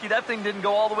 He's lucky that thing didn't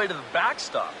go all the way to the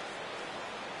backstop.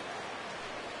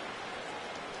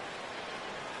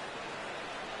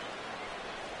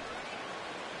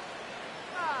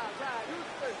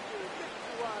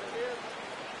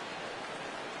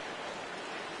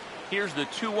 Here's the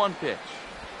 2-1 pitch.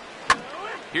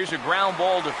 Here's a ground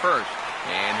ball to first.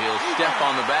 And he'll step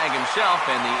on the bag himself,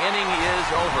 and the inning is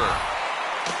over.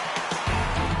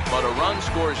 But a run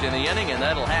scores in the inning, and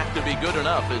that'll have to be good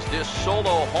enough as this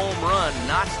solo home run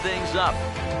knocks things up.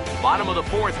 Bottom of the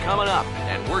fourth coming up,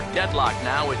 and we're deadlocked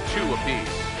now at 2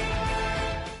 apiece.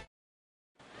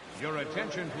 Your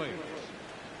attention, please.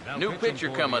 New pitcher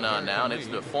coming on now, and it's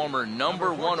the former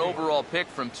 #1 overall pick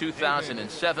from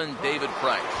 2007, David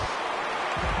Price.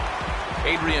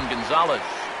 Adrian Gonzalez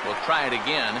will try it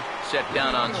again. Set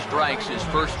down on strikes his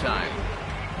first time.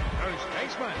 First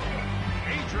baseman,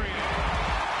 Adrian Gonzalez.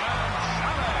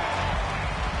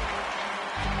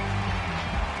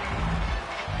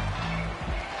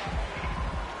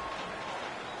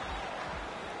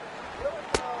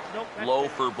 Low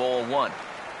for ball one.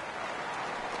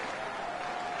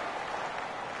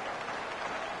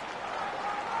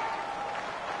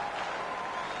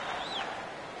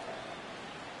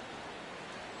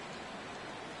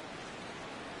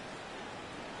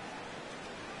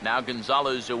 Now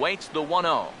Gonzalez awaits the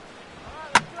 1-0.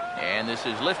 And this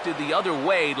is lifted the other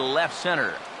way to left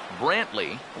center.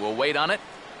 Brantley will wait on it.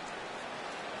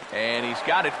 And he's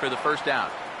got it for the first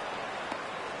out.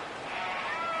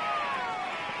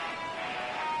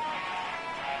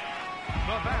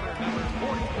 The batter, number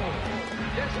 44,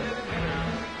 designated hitter,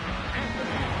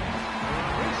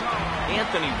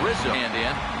 Anthony Rizzo. And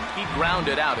in. He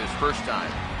grounded out his first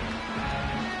time.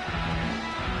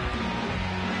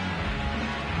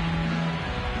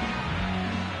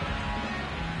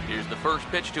 Here's the first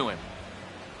pitch to him.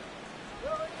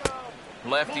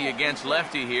 Lefty against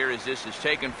lefty here as this is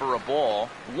taken for a ball.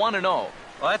 1-0.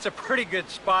 Well, that's a pretty good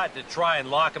spot to try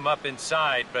and lock him up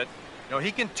inside, but you know,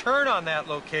 he can turn on that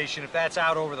location if that's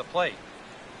out over the plate.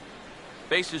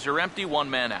 Bases are empty, one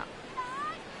man out.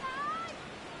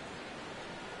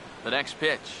 The next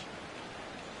pitch.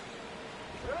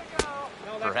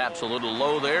 Perhaps a little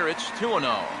low there. It's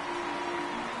 2-0.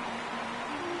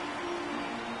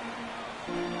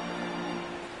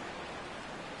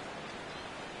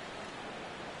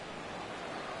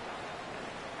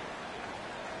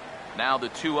 Now the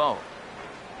 2-0.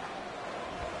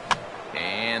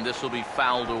 And this will be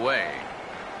fouled away.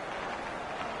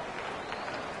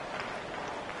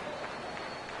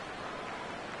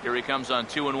 Here he comes on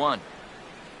 2-1. Here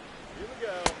we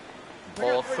go.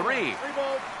 Ball 3. 3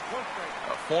 balls, 1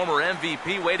 strike. A former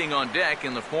MVP waiting on deck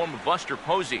in the form of Buster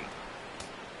Posey.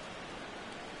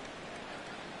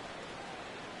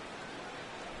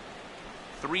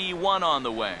 (3-1) on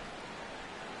the way.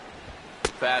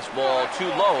 Fastball too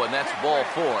low, and that's ball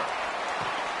 4.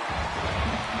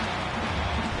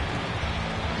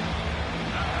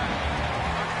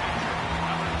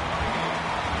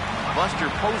 Buster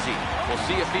Posey will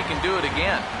see if he can do it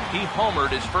again. He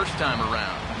homered his first time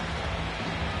around.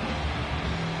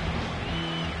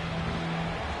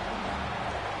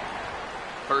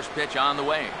 First pitch on the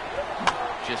way.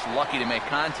 Just lucky to make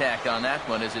contact on that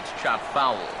one as it's chopped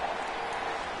foul.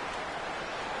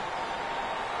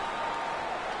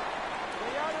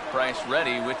 Price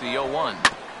ready with the 0-1.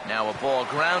 Now a ball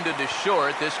grounded to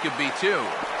short. This could be 2.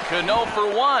 Cano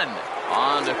for 1.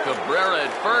 On to Cabrera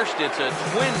at first. It's a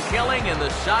twin killing, and the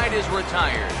side is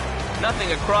retired.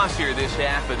 Nothing across here this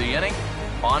half of the inning.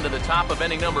 On to the top of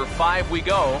inning number 5 we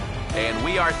go, and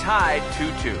we are tied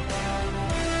 2-2.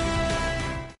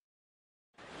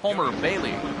 Homer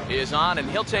Bailey is on, and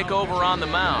he'll take over on the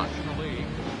mound. National League,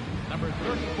 number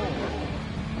 34,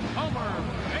 Homer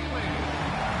Bailey.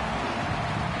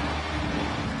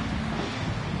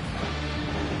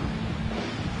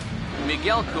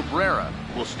 Miguel Cabrera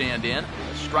will stand in.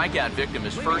 A strikeout victim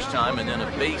his first time, and then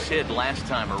a base hit last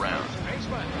time around.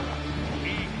 Baseman,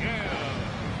 Miguel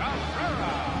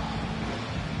Cabrera.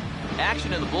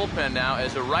 Action in the bullpen now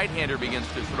as a right-hander begins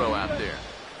to throw out there.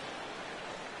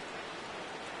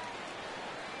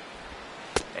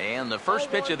 And the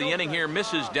first pitch of the inning here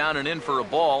misses down and in for a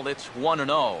ball. It's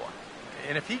 1-0.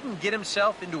 And if he can get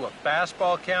himself into a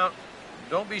fastball count,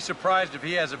 don't be surprised if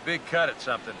he has a big cut at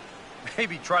something.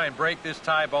 Maybe try and break this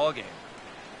tie ball game.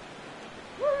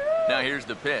 Now here's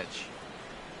the pitch.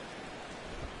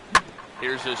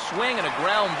 Here's a swing and a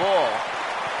ground ball.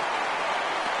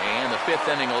 And the 5th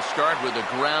inning will start with a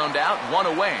ground out, 1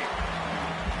 away.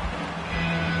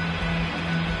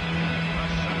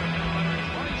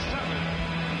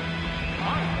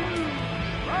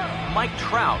 Mike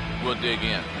Trout will dig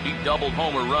in. He doubled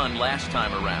homer run last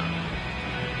time around.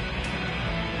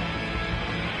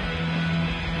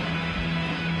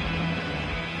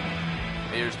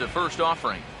 Here's the first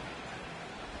offering.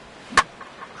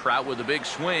 Trout with a big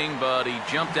swing, but he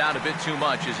jumped out a bit too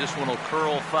much as this one will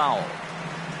curl foul.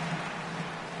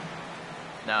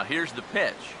 Now here's the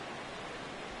pitch.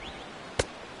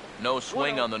 No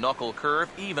swing on the knuckle curve,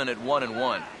 even at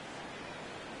 1-1.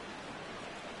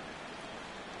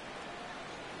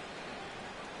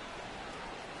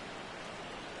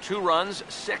 Two runs,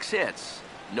 6 hits.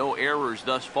 No errors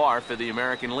thus far for the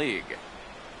American League.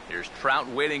 Here's Trout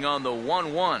waiting on the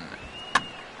 1-1.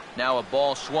 Now a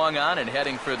ball swung on and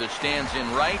heading for the stands in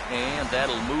right, and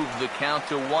that'll move the count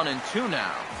to 1-2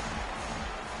 now.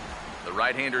 The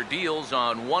right-hander deals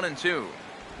on 1-2.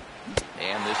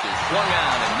 And this is swung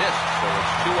on and missed, so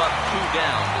it's 2 up, 2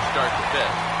 down to start the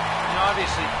 5th. And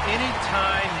obviously, any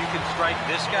time you can strike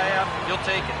this guy out, you'll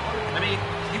take it. I mean,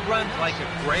 he runs like a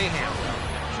greyhound.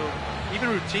 So even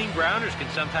routine grounders can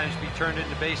sometimes be turned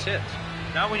into base hits.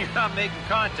 Not when you're not making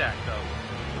contact, though.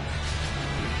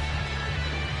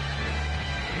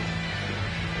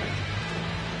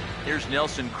 Here's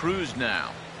Nelson Cruz now,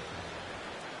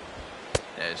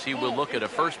 as he will look at a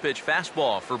first pitch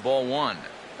fastball for ball 1.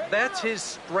 That's his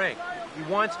strength. He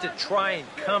wants to try and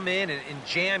come in and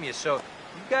jam you, so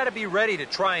you've got to be ready to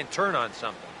try and turn on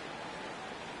something.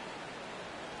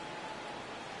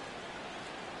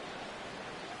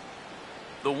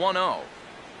 The 1-0.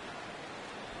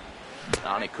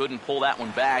 And he couldn't pull that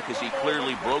one back as he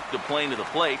clearly broke the plane to the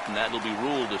plate, and that'll be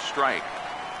ruled a strike.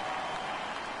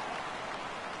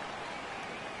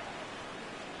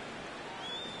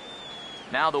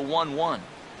 Now the 1-1.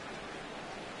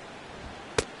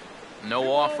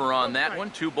 No offer on that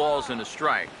one. 2 balls and a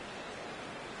strike.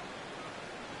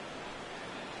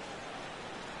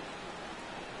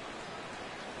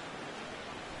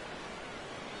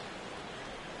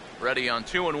 Ready on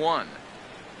 2-1.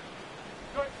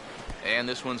 And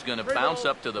this one's going to bounce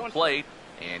up to the plate.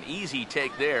 An easy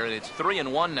take there, and it's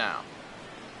 3-1 now.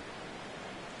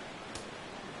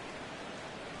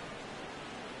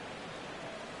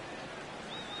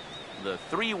 The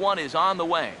 3-1 is on the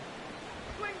way.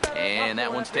 And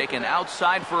that one's taken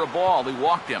outside for a ball. He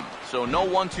walked him. So no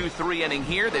 1-2-3 inning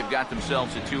here. They've got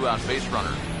themselves a 2-out base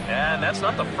runner. And that's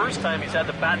not the first time he's had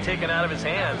the bat taken out of his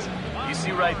hands. You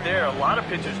see right there, a lot of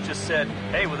pitchers just said,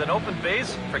 hey, with an open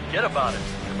base, forget about it.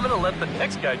 I'm going to let the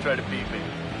next guy try to beat me.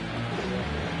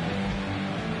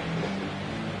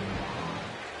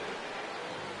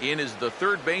 In is the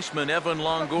third baseman, Evan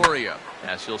Longoria,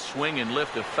 as he'll swing and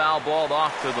lift a foul ball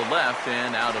off to the left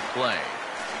and out of play.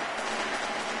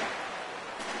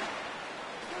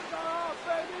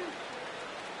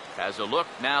 Has a look,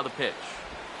 now the pitch.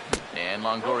 And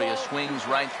Longoria swings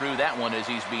right through that one as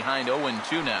he's behind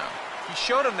 0-2 now. He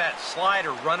showed him that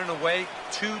slider running away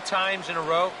 2 times in a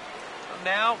row.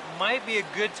 Now might be a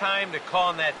good time to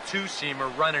call him that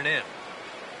two-seamer running in.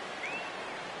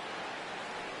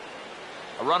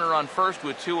 A runner on first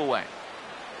with 2 away.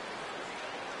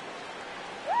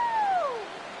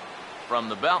 From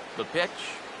the belt, the pitch.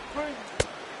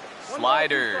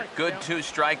 Slider, good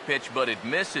 2-strike pitch, but it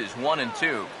misses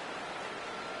 1-2.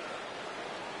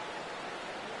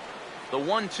 The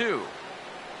 1-2.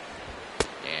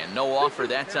 And no offer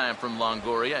that time from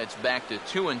Longoria. It's back to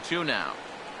 2-2 now.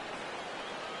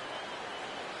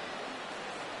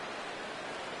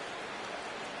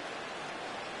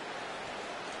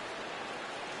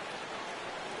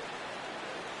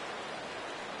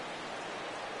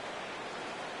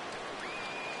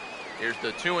 Here's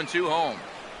the 2-2 home.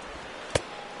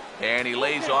 And he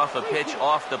lays off a pitch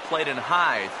off the plate and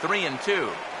high.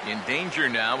 3-2. In danger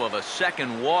now of a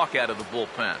second walk out of the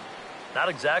bullpen. Not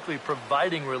exactly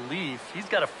providing relief. He's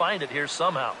got to find it here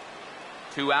somehow.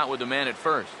 2 out with the man at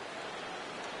first.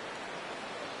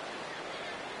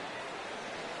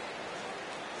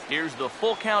 Here's the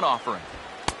full count offering.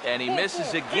 And he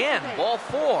misses again. Ball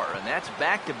 4. And that's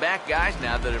back-to-back guys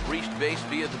now that have reached base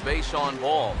via the base on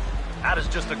balls. That is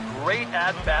just a great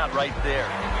at-bat right there.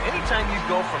 Anytime you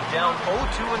go from down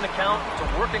 0-2 in the count to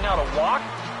working out a walk,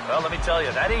 well, let me tell you,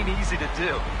 that ain't easy to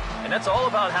do. And that's all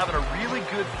about having a really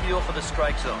good feel for the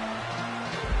strike zone.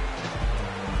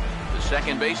 The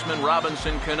second baseman,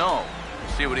 Robinson Cano.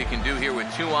 See what he can do here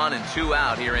with 2 on and 2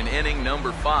 out here in inning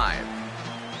number 5.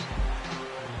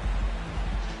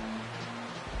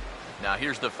 Now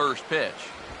here's the first pitch.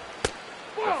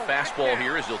 The fastball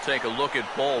here as he'll take a look at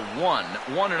ball 1,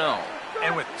 1-0.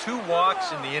 And with 2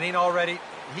 walks in the inning already,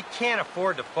 he can't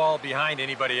afford to fall behind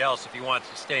anybody else if he wants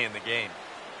to stay in the game.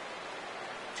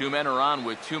 2 men are on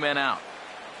with 2 men out.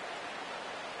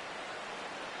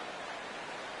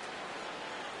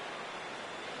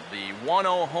 The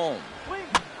 1-0 home.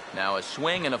 Now a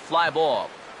swing and a fly ball.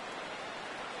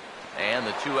 And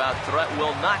the 2-out threat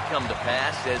will not come to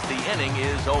pass as the inning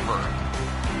is over.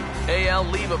 AL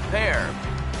leave a pair.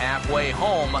 Halfway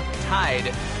home,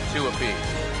 tied 2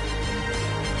 apiece.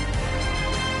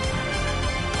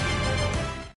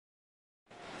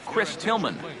 Chris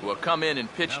Tillman will come in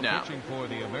and pitch now. Pitching for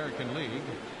the American League,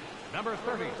 number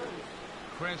 30,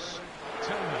 Chris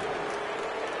Tillman.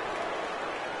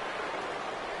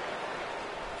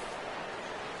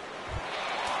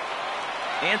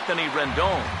 Anthony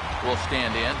Rendon will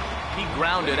stand in. He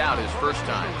grounded out his first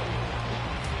time.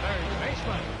 Third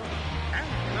baseman,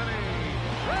 Anthony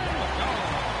Rendon.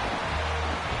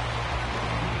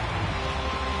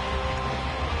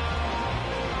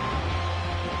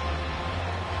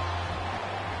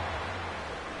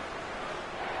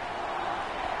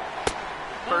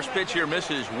 First pitch here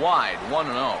misses wide,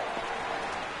 1-0.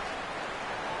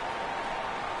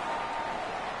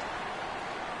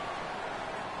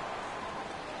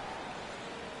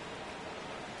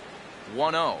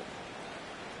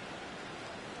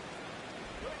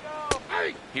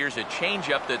 Here's a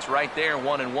changeup that's right there,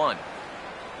 1-1.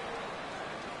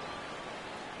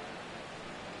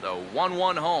 The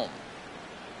 1-1 home.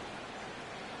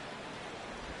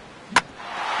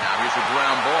 Now here's a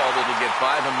ground ball that'll get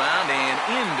by the mound and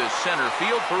into center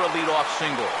field for a leadoff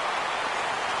single.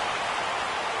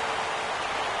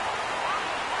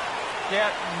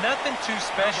 Yeah, nothing too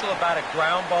special about a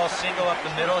ground ball single up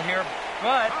the middle here,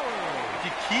 but if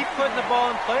you keep putting the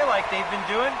ball in play like they've been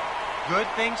doing, good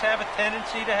things have a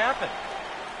tendency to happen.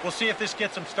 We'll see if this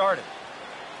gets them started.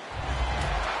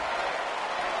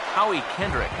 Howie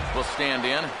Kendrick will stand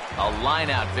in. A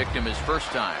line-out victim his first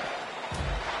time.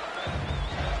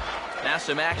 Now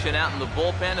some action out in the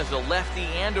bullpen as a lefty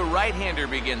and a right-hander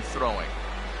begin throwing.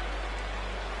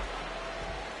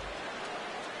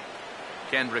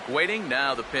 Kendrick waiting,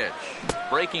 now the pitch.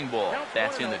 Breaking ball,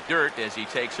 that's in the dirt as he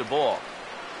takes a ball.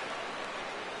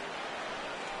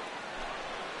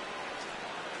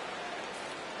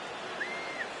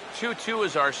 Two-two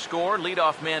is our score.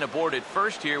 Leadoff man aboard at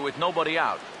first here with nobody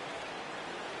out.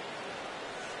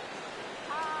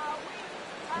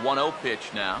 1-0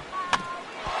 pitch now.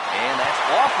 And that's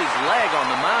off his leg on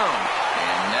the mound.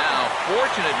 And now,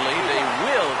 fortunately, they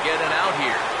will get an out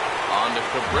here. On to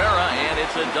Cabrera, and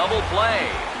it's a double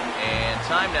play. And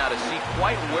time now to see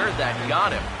quite where that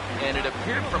got him. And it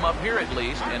appeared from up here at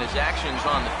least, and his actions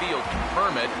on the field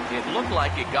confirm it. It looked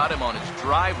like it got him on his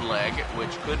drive leg,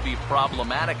 which could be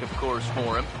problematic, of course,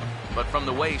 for him. But from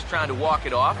the way he's trying to walk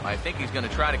it off, I think he's going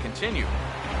to try to continue.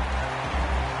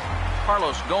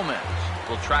 Carlos Gomez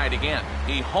will try it again.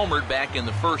 He homered back in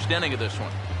the first inning of this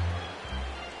one.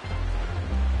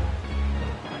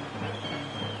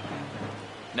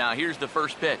 Now here's the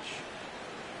first pitch.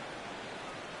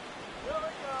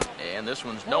 And this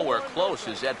one's nowhere close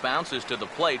as that bounces to the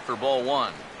plate for ball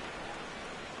one.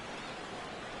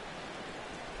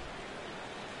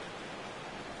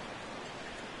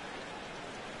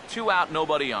 Two out,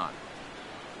 nobody on.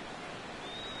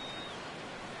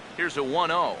 Here's a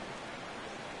 1-0.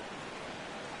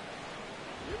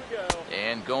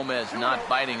 And Gomez not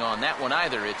biting on that one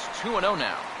either. It's 2-0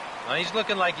 now. Well, he's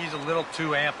looking like he's a little too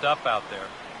amped up out there.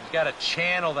 He's got to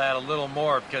channel that a little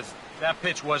more because that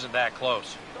pitch wasn't that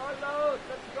close. Carlos,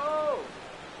 let's go.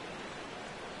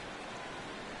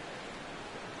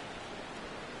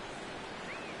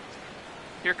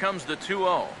 Here comes the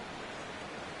 2-0.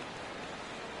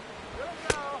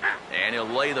 And he'll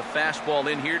lay the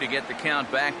fastball in here to get the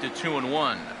count back to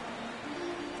 2-1.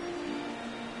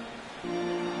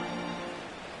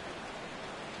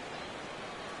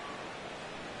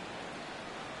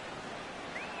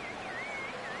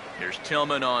 Here's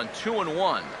Tillman on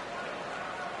 2-1.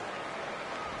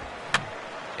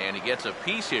 And he gets a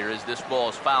piece here as this ball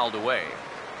is fouled away.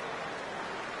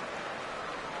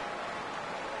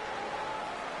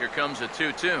 Here comes a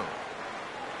 2-2.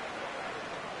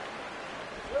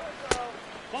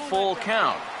 Full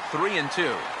count,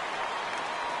 3-2.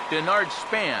 Denard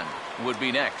Span would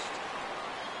be next.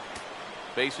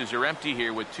 Bases are empty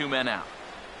here with two men out.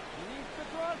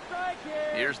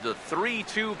 Here's the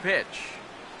 3-2 pitch.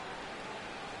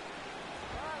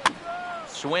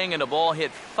 Swing and a ball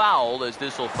hit foul as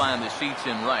this will find the seats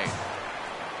in right.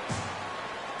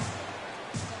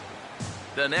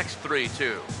 The next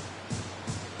 3-2.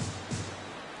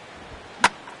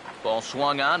 Ball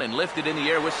swung on and lifted in the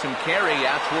air with some carry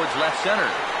out towards left center.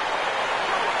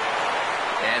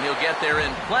 And he'll get there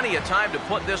in plenty of time to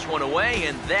put this one away,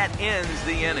 and that ends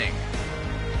the inning.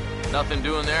 Nothing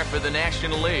doing there for the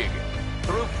National League.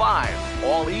 Through 5,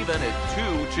 all even at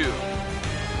 2-2.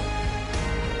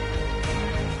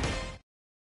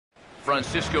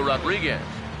 Francisco Rodriguez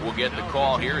will get the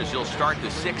call here as he'll start the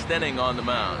 6th inning on the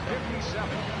mound. 57.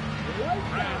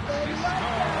 Francisco.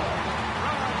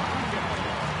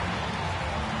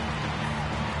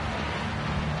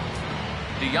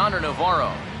 Deoner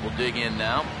Navarro will dig in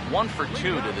now. 1 for 2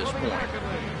 to this point.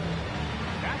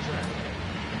 Catcher,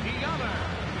 Deoner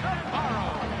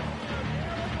Navarro.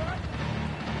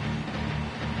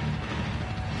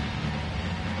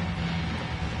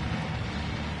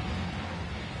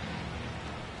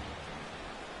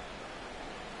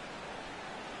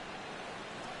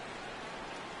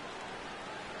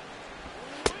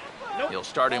 He'll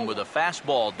start him with a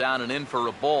fastball down and in for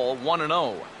a ball.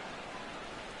 1-0.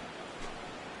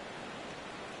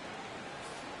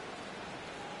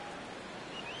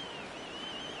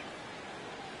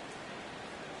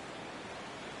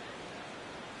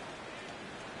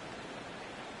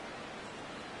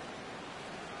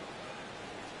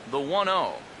 The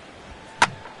 1-0.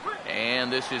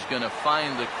 And this is going to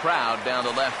find the crowd down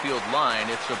the left field line.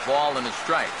 It's a ball and a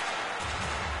strike.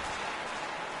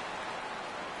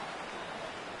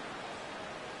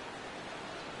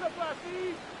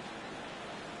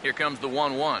 Here comes the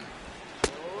 1-1.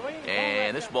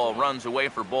 And this ball runs away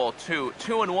for ball 2.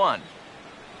 2-1.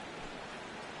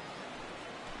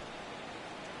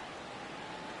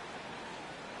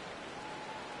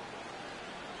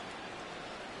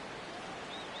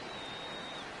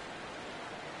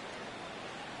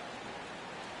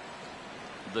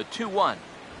 The 2-1.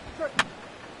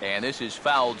 And this is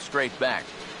fouled straight back.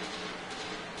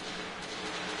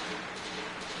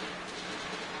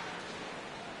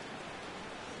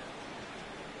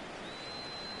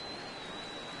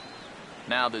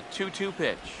 Now the 2-2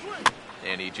 pitch.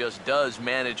 And he just does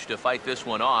manage to fight this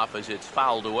one off as it's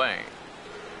fouled away.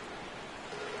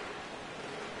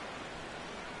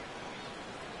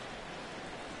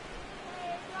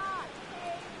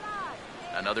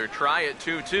 Another try at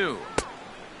 2-2.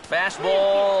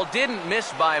 Fastball didn't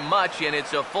miss by much, and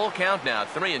it's a full count now,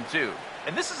 3-2.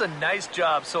 And this is a nice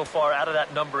job so far out of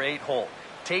that number 8 hole.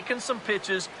 Taking some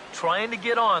pitches, trying to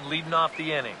get on, leading off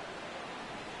the inning.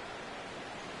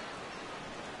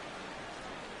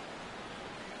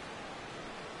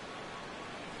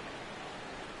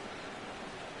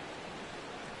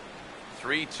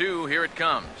 3-2, here it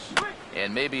comes.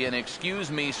 And maybe an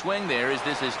excuse me swing there as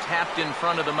this is tapped in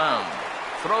front of the mound.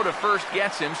 Throw to first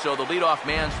gets him, so the leadoff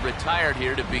man's retired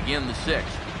here to begin the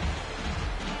sixth.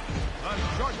 The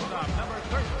shortstop, number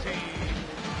 13,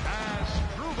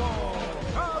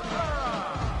 Asdrubal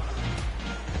Cabrera.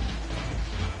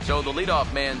 So the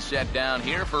leadoff man set down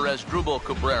here for Asdrubal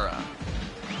Cabrera.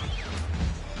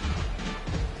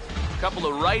 A couple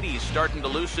of righties starting to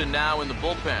loosen now in the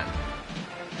bullpen.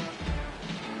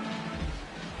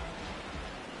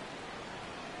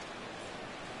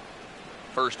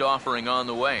 First offering on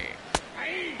the way.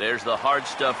 There's the hard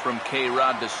stuff from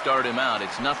K-Rod to start him out.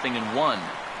 It's 0-1.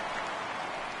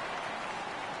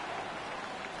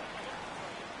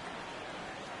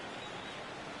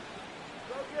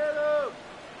 Go get him!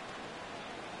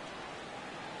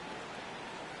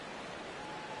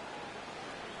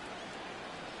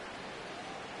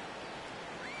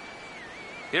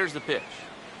 Here's the pitch.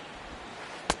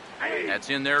 That's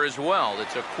in there as well.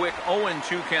 It's a quick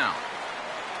 0-2 count.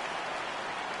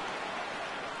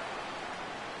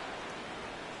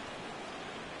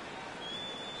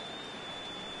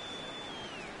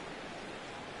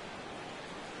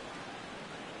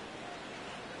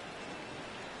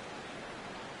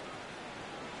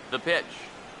 The pitch.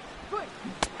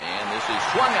 And this is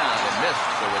swung on and missed,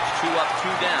 so it's 2 up, 2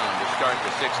 down to start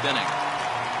the sixth inning.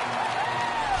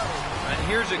 And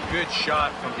here's a good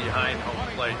shot from behind home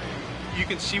plate. You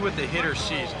can see what the hitter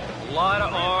sees. A lot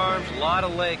of arms, a lot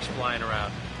of legs flying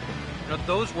around. You know,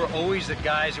 those were always the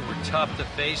guys that were tough to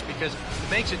face because it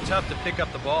makes it tough to pick up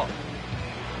the ball.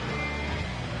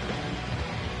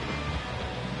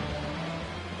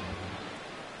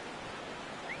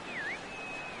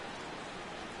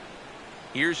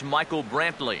 Here's Michael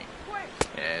Brantley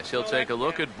as he'll take a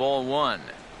look at ball one.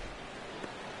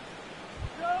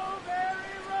 Go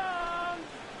very wrong!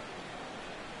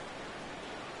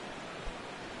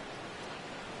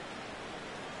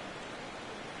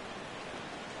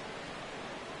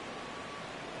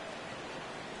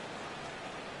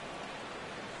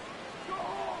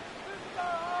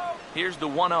 Here's the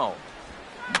 1-0.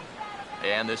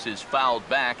 And this is fouled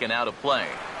back and out of play.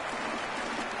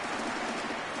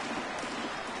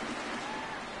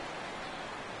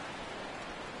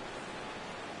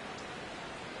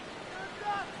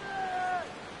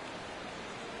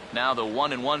 Now the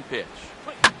 1-1 pitch.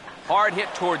 Hard hit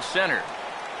towards center.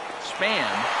 Span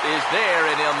is there,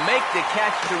 and he'll make the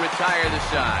catch to retire the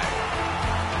side.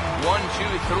 1, 2,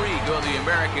 3 go the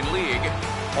American League.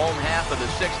 Home half of the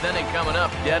sixth inning coming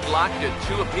up, deadlocked at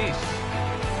 2 apiece.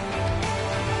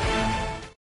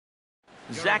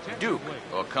 Zach Duke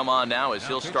will come on now as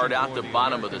he'll start out the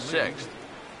bottom of the sixth.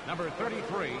 Number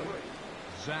 33,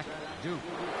 Zach Duke.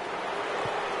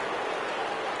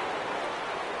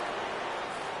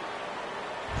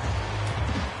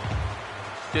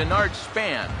 Denard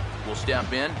Span will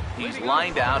step in. He's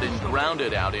lined out and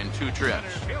grounded out in 2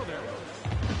 trips.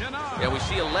 Yeah, we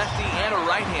see a lefty and a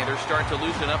right-hander start to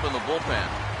loosen up in the bullpen.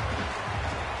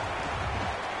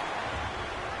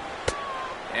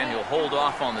 And he'll hold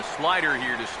off on the slider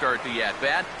here to start the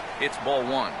at-bat. It's ball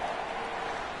one.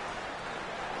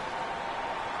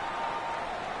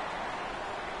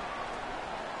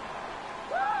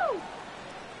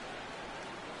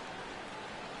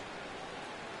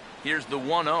 Here's the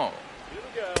 1-0.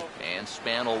 And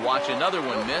Span will watch another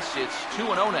one miss. It's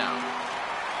 2-0 now.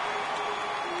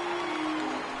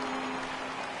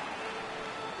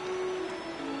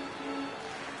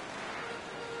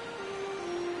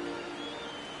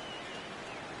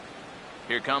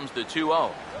 Here comes the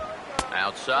 2-0.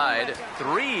 Outside,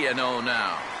 3-0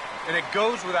 now. And it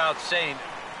goes without saying,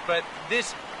 but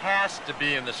this has to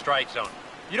be in the strike zone.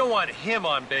 You don't want him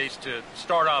on base to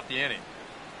start off the inning.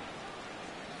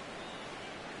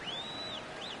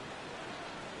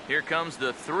 Here comes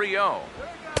the 3-0.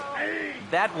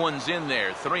 That one's in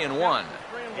there, 3-1.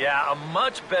 Yeah, a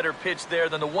much better pitch there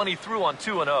than the one he threw on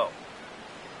 2-0.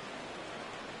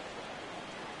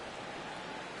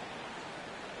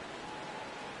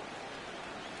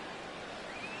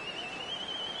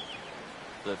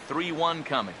 The 3-1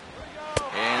 coming.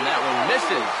 And that one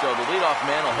misses, so the leadoff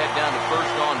man will head down to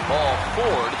first on ball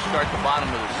 4 to start the bottom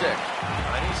of the sixth.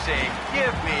 And he's saying,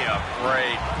 give me a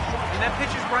break. And that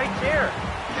pitch is right there.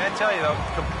 And I tell you, though,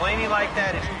 complaining like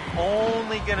that is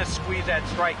only going to squeeze that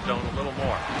strike zone a little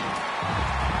more.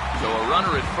 So a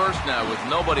runner at first now with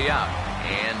nobody out.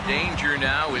 And danger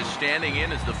now is standing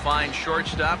in as the fine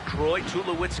shortstop, Troy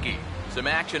Tulowitzki. Some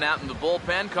action out in the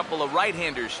bullpen. Couple of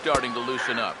right-handers starting to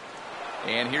loosen up.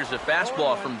 And here's a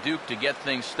fastball from Duke to get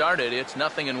things started. It's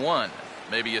 0-1.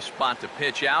 Maybe a spot to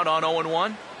pitch out on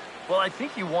 0-1. Well, I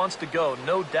think he wants to go,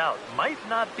 no doubt. Might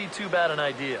not be too bad an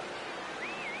idea.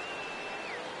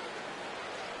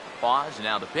 Pause,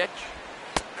 now the pitch.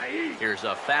 Here's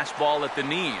a fastball at the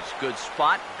knees. Good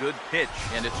spot, good pitch,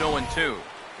 and it's 0-2.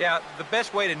 Yeah, the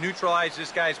best way to neutralize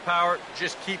this guy's power,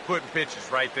 just keep putting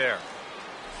pitches right there.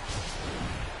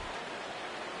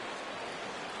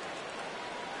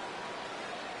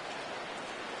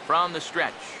 From the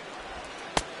stretch.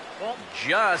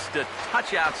 Just a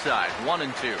touch outside,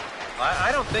 1-2.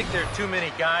 I don't think there are too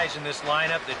many guys in this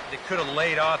lineup that could have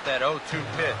laid off that 0-2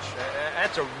 pitch.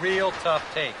 That's a real tough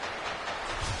take.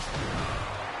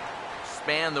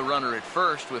 Span the runner at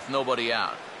first with nobody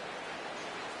out.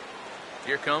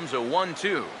 Here comes a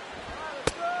 1-2.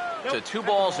 To 2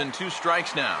 balls and 2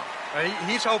 strikes now.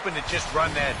 He's hoping to just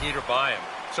run that heater by him.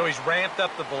 So he's ramped up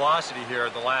the velocity here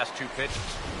the last 2 pitches.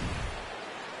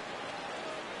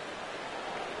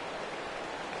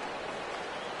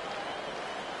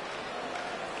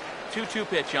 2-2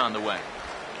 pitch on the way.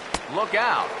 Look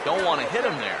out. Don't want to hit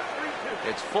him there.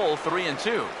 It's full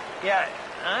 3-2. Yeah,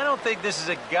 I don't think this is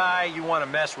a guy you want to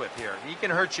mess with here. He can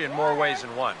hurt you in more ways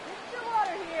than one.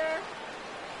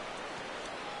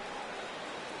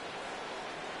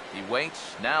 He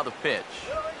waits. Now the pitch.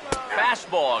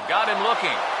 Fastball. Got him looking.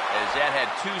 As that had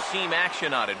 2-seam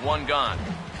action on it. 1 gone.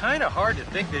 Kind of hard to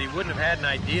think that he wouldn't have had an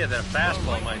idea that a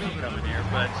fastball might be coming here,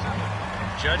 but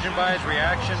judging by his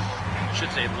reaction,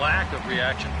 should say lack of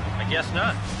reaction, I guess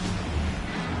not.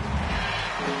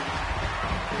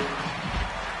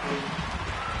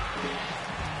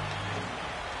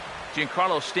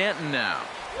 Giancarlo Stanton now.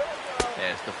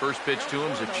 As the first pitch to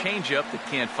him is a changeup that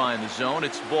can't find the zone.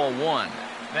 It's ball 1.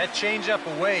 That changeup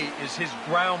away is his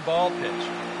ground ball pitch.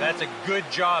 That's a good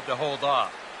job to hold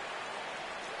off.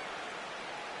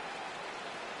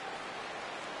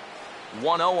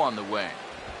 1-0 on the way.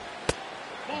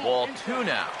 Ball 2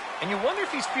 now. And you wonder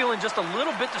if he's feeling just a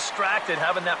little bit distracted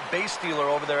having that base stealer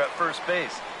over there at first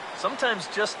base. Sometimes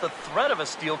just the threat of a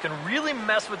steal can really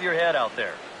mess with your head out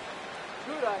there.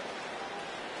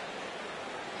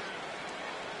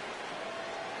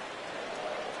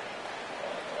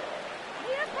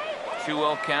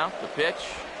 2-0 count. The pitch.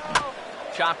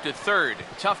 Chopped to third.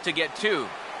 Tough to get 2.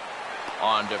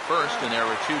 On to first, and there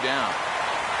were 2 down.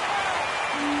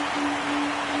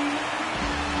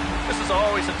 This is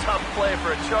always a tough play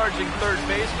for a charging third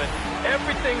baseman.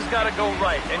 Everything's got to go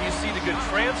right, and you see the good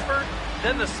transfer,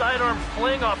 then the sidearm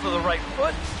fling off of the right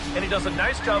foot, and he does a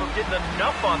nice job of getting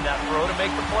enough on that throw to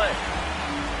make the play.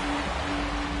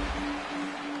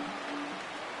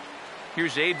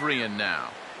 Here's Adrian now.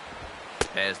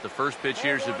 As the first pitch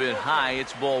here's a bit high,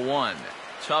 it's ball 1.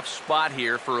 Tough spot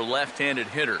here for a left-handed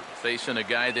hitter, facing a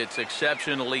guy that's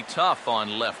exceptionally tough on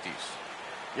lefties.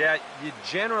 Yeah, you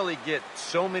generally get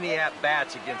so many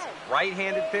at-bats against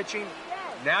right-handed pitching.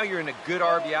 Now you're in a good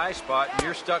RBI spot, and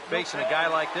you're stuck facing a guy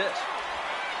like this.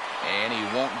 And he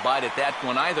won't bite at that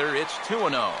one either. It's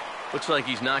 2-0. Looks like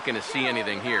he's not going to see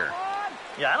anything here.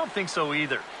 Yeah, I don't think so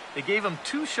either. They gave him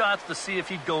 2 shots to see if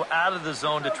he'd go out of the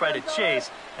zone to try to chase,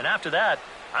 and after that,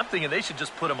 I'm thinking they should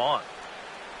just put him on.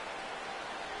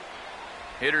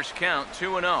 Hitters count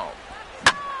 2-0.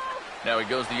 Now he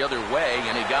goes the other way,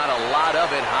 and he got a lot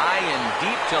of it high and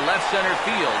deep to left center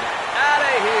field. Out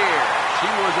of here! She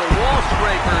was a wall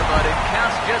scraper, but it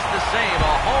counts just the same.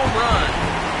 A home run.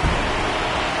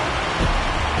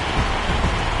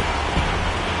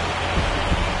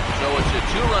 So it's a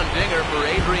 2-run dinger for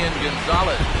Adrian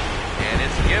Gonzalez, and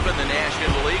it's given the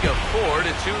National League a 4-2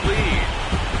 lead.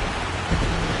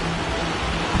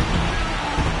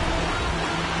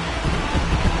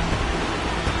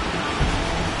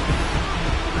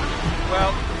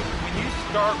 Well, when you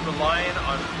start relying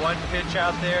on one pitch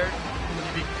out there, when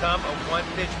you become a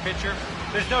one-pitch pitcher,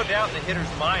 there's no doubt in the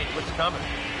hitter's mind what's coming.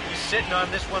 He's sitting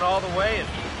on this one all the way, and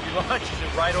he launches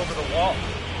it right over the wall.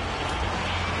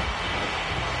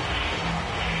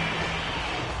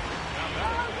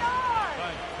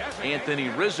 Anthony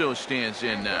Rizzo stands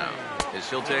in now, as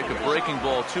he'll take a breaking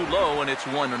ball too low, and it's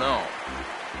 1-0.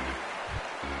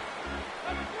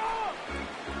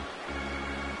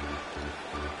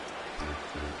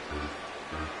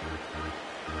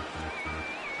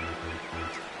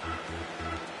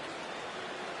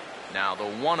 Now the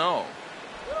 1-0.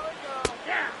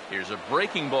 Here's a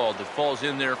breaking ball that falls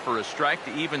in there for a strike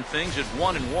to even things at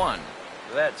 1-1.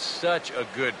 That's such a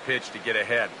good pitch to get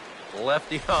ahead.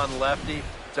 Lefty on lefty.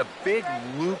 It's a big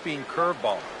looping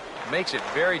curveball. It makes it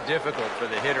very difficult for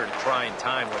the hitter to try and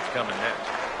time what's coming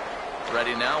next.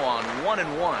 Ready now on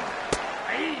 1-1.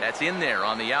 That's in there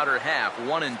on the outer half.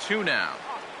 1-2 now.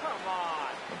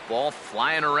 The ball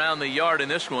flying around the yard in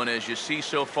this one, as you see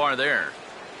so far there.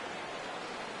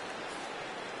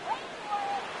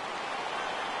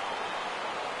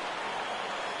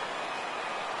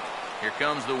 Here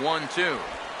comes the 1-2.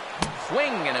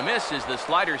 Swing and a miss as the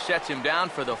slider sets him down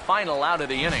for the final out of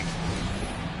the inning.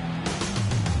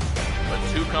 But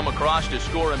two come across to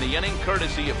score in the inning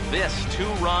courtesy of this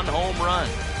two-run home run.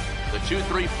 The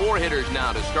 2-3-4 hitters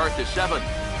now to start the seventh.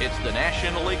 It's the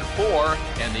National League 4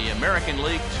 and the American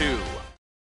League 2.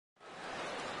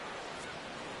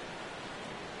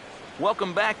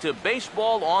 Welcome back to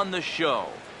Baseball on the Show.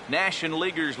 National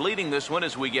Leaguers leading this one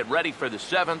as we get ready for the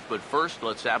seventh. But first,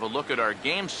 let's have a look at our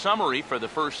game summary for the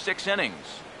first 6 innings.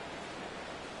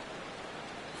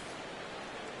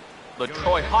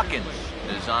 LaTroy Hawkins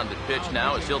is on the pitch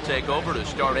now as he'll take over to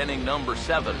start inning number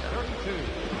 7.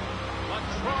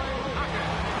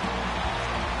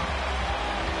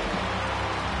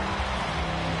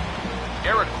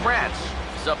 Eric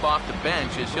Kratz is up off the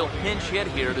bench as he'll pinch hit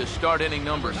here to start inning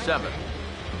number 7.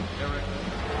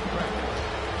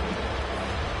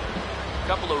 A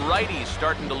couple of righties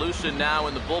starting to loosen now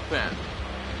in the bullpen.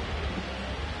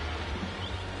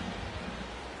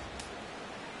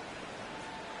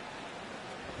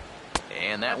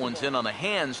 And that one's in on the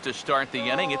hands to start the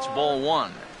inning. It's ball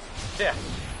 1. Yeah,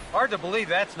 hard to believe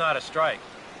that's not a strike.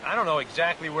 I don't know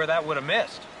exactly where that would have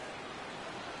missed.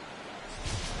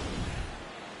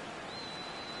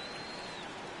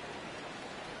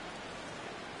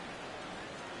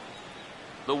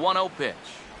 The 1-0 pitch.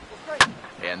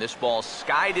 And this ball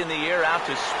skied in the air out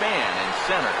to Span in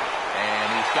center.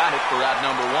 And he's got it for out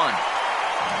number 1.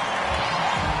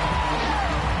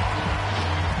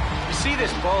 You see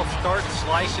this ball start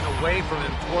slicing away from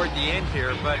him toward the end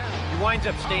here, but he winds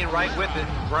up staying right with it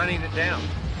and running it down.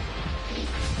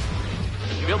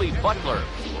 Billy Butler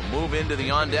will move into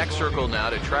the on-deck circle now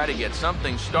to try to get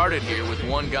something started here with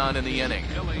 1 gone in the inning.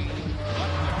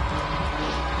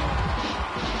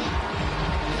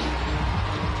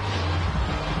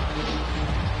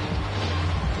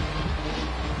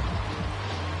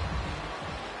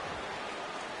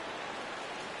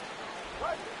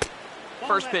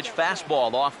 First pitch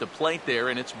fastball off the plate there,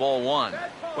 and it's ball 1.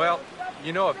 Well,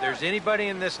 you know, if there's anybody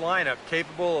in this lineup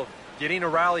capable of getting a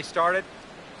rally started,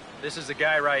 this is the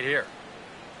guy right here.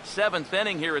 7th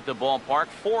inning here at the ballpark.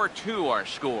 4-2 our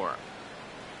score.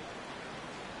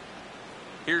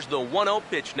 Here's the 1-0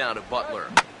 pitch now to Butler.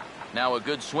 Now a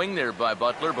good swing there by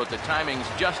Butler, but the timing's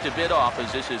just a bit off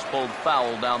as this is pulled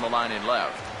foul down the line and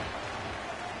left.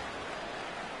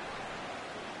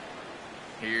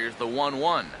 Here's the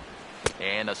 1-1.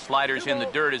 And a slider's in the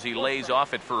dirt as he lays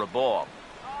off it for a ball.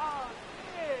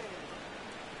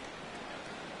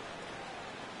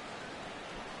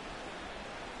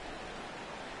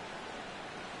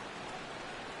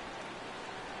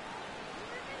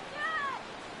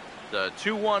 The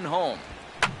 2-1 home.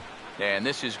 And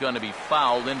this is going to be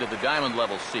fouled into the diamond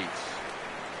level seats.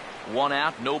 1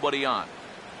 out, nobody on.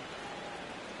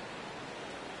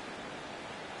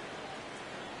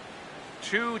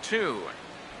 2-2.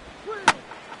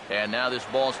 And now this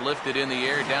ball's lifted in the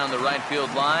air down the right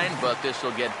field line, but this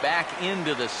will get back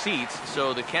into the seats,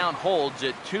 so the count holds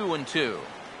at 2-2.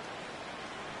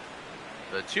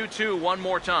 The 2-2 one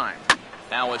more time.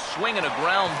 Now a swing and a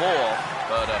ground ball,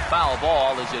 but a foul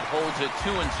ball as it holds at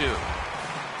 2-2.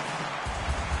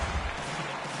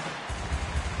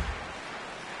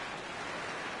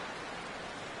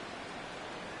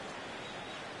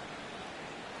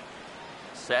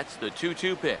 Sets the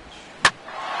 2-2 pitch.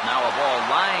 Now a ball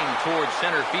lined towards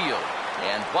center field,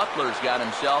 and Butler's got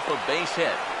himself a base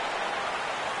hit.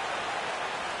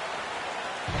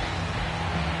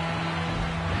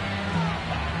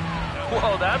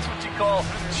 Whoa, that's what you call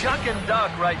chuck and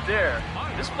duck right there.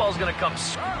 This ball's going to come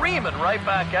screaming right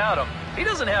back at him. He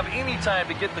doesn't have any time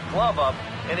to get the glove up,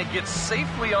 and it gets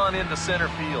safely on into center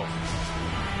field.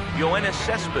 Yoenis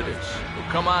Cespedes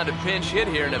will come on to pinch hit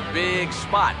here in a big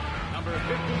spot. Number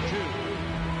 52,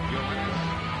 Yoenis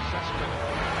Cespedes.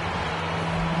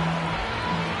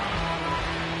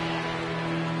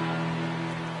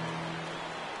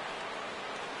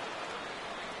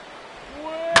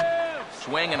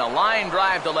 Swing and a line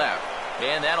drive to left,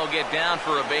 and that'll get down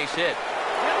for a base hit.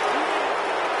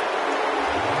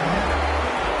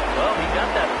 Well, he got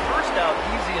that first out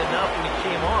easy enough when he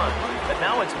came on, but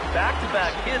now it's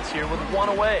back-to-back hits here with 1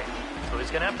 away. So he's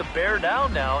going to have to bear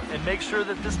down now and make sure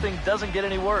that this thing doesn't get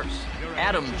any worse.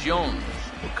 Adam Jones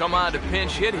will come on to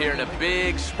pinch hit here in a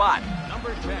big spot.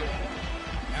 Number 10,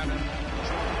 Adam Jones.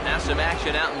 Now some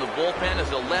action out in the bullpen as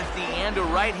a lefty and a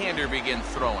right-hander begin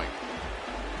throwing.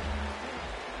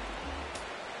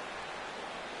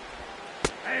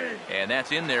 And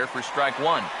that's in there for strike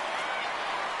 1.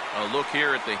 A look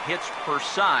here at the hits per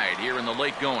side here in the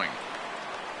late going.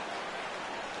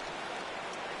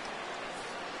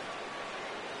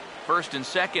 First and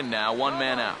second now, one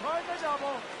man out.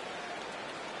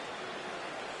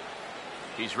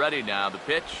 He's ready now, the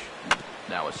pitch.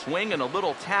 Now a swing and a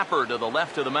little tapper to the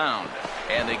left of the mound.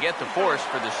 And they get the force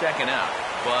for the second out.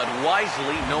 But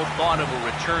wisely, no thought of a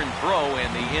return throw,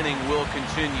 and the inning will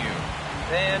continue.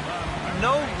 And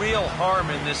no real harm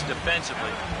in this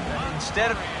defensively.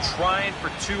 Instead of trying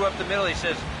for two up the middle, he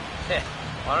says, hey,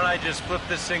 why don't I just flip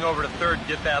this thing over to third and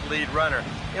get that lead runner?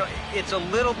 You know, it's a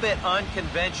little bit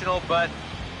unconventional, but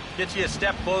gets you a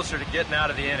step closer to getting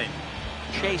out of the inning.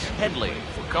 Chase Headley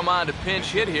will come on to pinch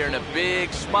hit here in a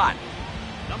big spot.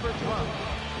 Number 12,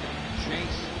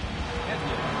 Chase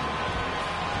Headley.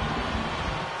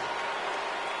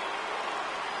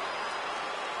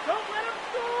 Don't let him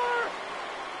score!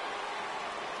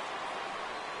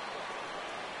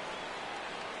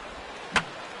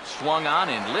 Swung on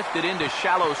and lifted into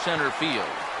shallow center field.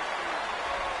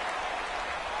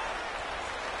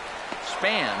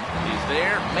 Span is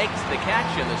there, makes the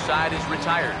catch, and the side is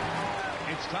retired.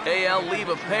 AL leave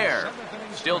a pair.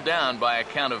 Still down by a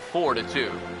count of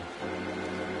 4-2.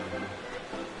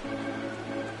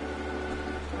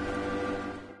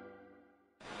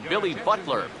 Billy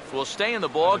Butler will stay in the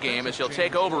ball game as he'll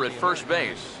take over at first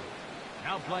base.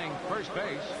 Now playing first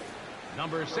base,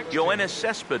 number 16. Yoenis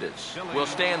Cespedes will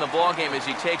stay in the ball game as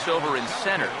he takes over in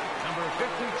center. Number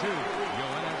 52,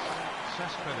 Yoenis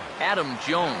Cespedes. Adam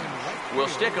Jones will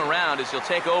stick around as he'll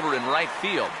take over in right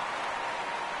field.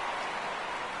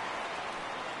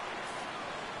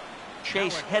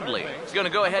 Chase Headley is going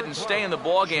to go ahead and stay in the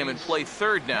ball game and play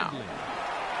third now.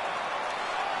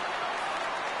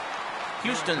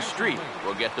 Houston Street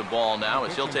will get the ball now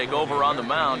as he'll take over on the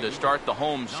mound to start the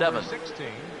home seventh. Number 16,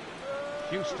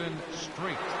 Houston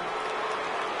Street.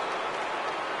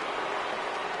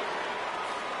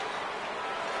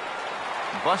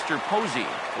 Buster Posey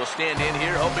will stand in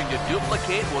here hoping to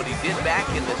duplicate what he did back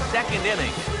in the second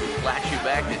inning. Flash you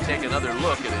back to take another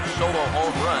look at his solo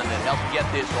home run that helped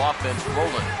get this offense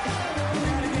rolling.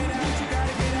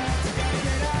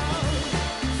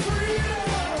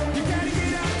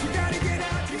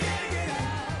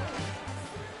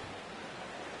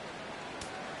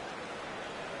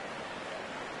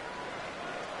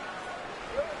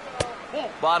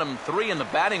 Bottom three in the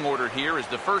batting order here as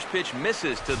the first pitch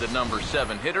misses to the number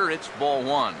 7 hitter. It's ball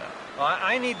one. Well,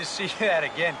 I need to see that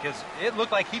again because it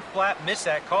looked like he flat missed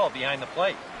that call behind the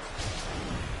plate.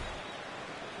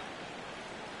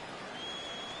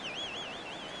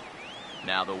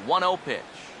 Now the 1-0 pitch.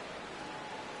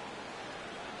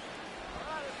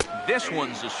 This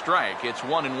one's a strike. It's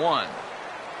 1-1.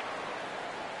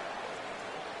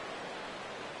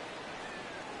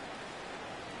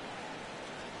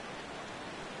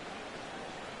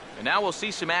 And now we'll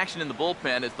see some action in the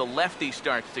bullpen as the lefty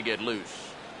starts to get loose.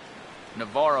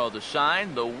 Navarro the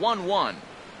sign, the 1-1.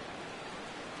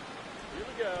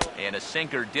 And a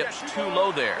sinker dips too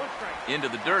low there. Into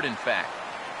the dirt, in fact.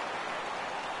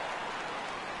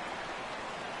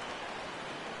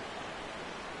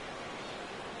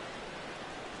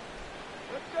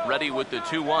 Ready with the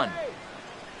 2-1.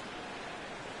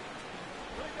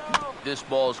 This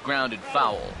ball's grounded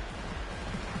foul.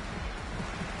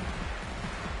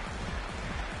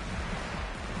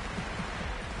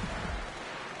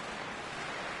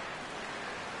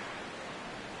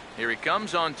 Here he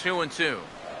comes on 2-2.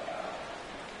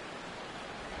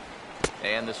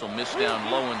 And this will miss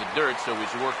down low in the dirt, so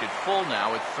he's worked it full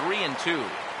now at 3-2.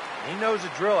 He knows the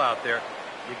drill out there.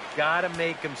 You got to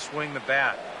make him swing the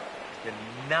bat. You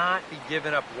cannot be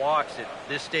giving up walks at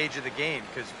this stage of the game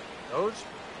because those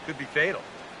could be fatal.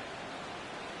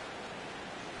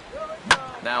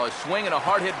 Now a swing and a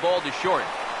hard hit ball to short.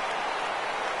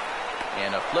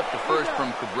 And a flip to first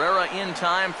from Cabrera in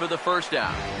time for the first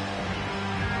out.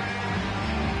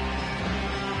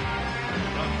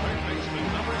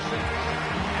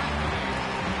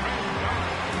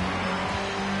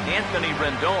 Anthony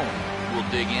Rendon will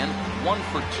dig in. 1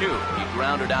 for 2. He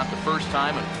grounded out the first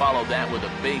time and followed that with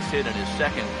a base hit in his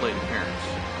second plate appearance.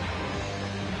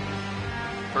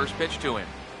 First pitch to him.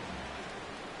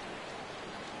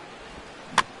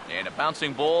 And a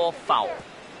bouncing ball, foul.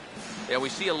 Yeah, we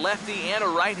see a lefty and a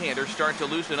right-hander start to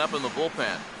loosen up in the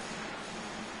bullpen.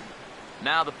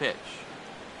 Now the pitch.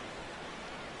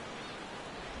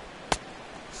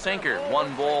 Sinker,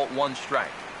 1 ball, 1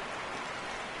 strike.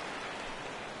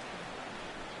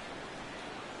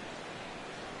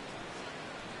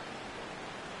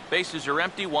 Bases are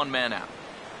empty, 1 man out.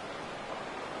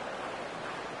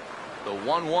 The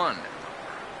 1-1.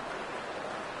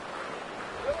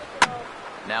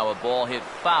 Now a ball hit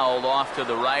fouled off to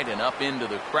the right and up into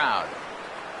the crowd.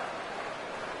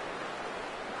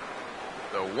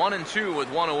 The 1-2 with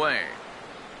one away.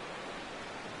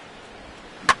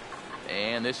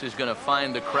 And this is going to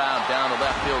find the crowd down the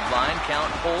left field line.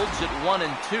 Count holds at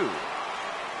 1-2.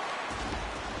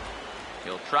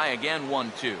 He'll try again,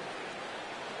 1-2.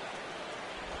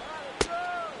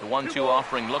 The 1-2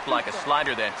 offering looked like a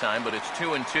slider that time, but it's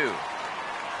 2-2.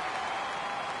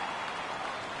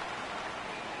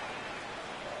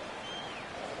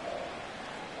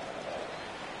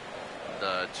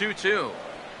 The 2-2.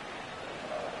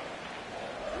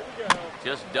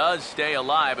 Just does stay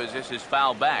alive as this is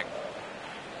fouled back.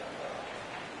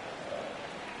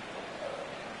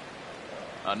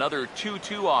 Another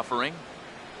 2-2 offering.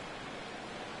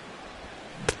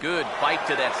 Good fight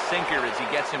to that sinker as he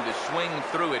gets him to swing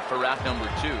through it for out number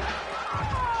 2.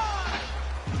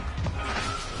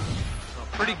 A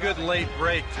pretty good late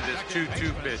break to this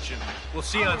 2-2 pitch, and we'll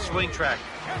see on swing track.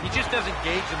 He just doesn't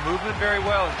gauge the movement very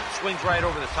well and swings right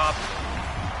over the top of it.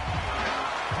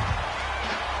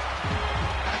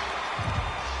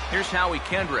 Here's Howie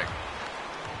Kendrick.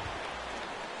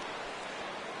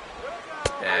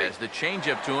 As the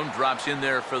changeup to him drops in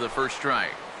there for the first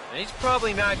strike. And he's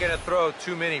probably not going to throw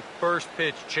too many first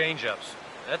pitch changeups.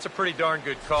 That's a pretty darn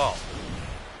good call.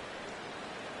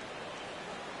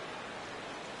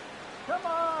 Come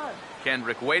on!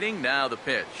 Kendrick waiting, now the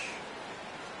pitch.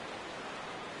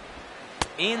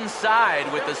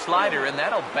 Inside with the slider, and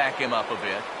that'll back him up a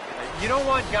bit. You don't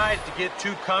want guys to get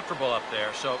too comfortable up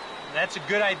there, so that's a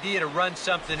good idea to run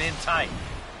something in tight.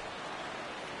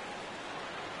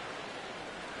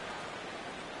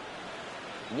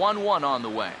 1-1 on the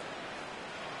way.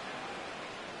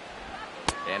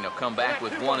 And they'll come back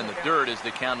with one in the third as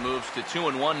the count moves to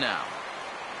 2-1 now.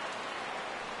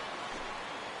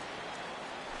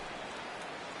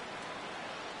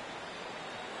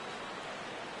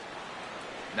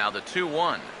 Now the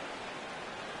 2-1.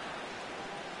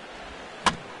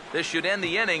 This should end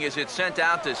the inning as it's sent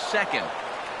out to second.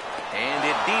 And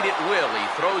indeed it will. He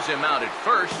throws him out at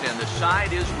first, and the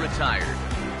side is retired.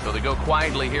 So they go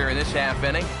quietly here in this half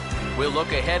inning. We'll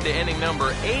look ahead to inning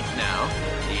number 8 now.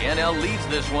 The NL leads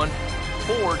this one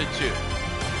 4-2.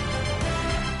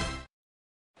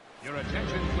 Your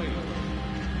attention, please.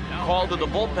 Call to the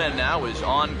bullpen now as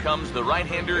on comes the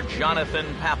right-hander Jonathan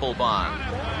Papelbon.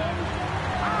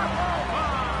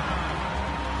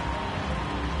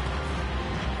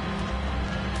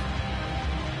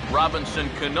 Robinson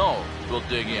Cano will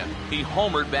dig in. He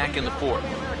homered back in the fourth.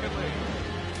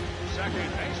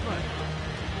 Second baseman,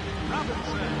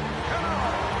 Robinson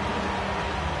Cano.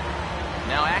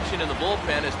 Now action in the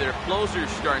bullpen as their closer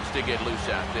starts to get loose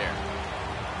out there.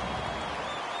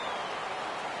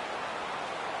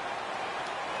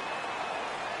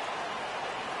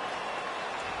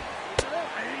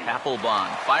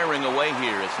 Papelbon firing away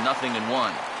here. It's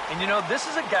 0-1. And you know, this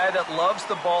is a guy that loves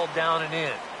the ball down and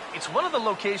in. It's one of the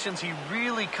locations he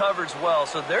really covers well,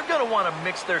 so they're going to want to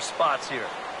mix their spots here.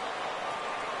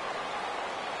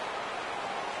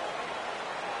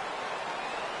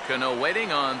 Cano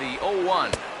waiting on the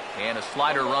 0-1. And a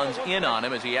slider runs in on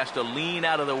him as he has to lean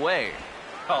out of the way.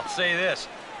 I'll say this.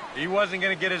 He wasn't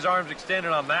going to get his arms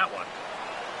extended on that one.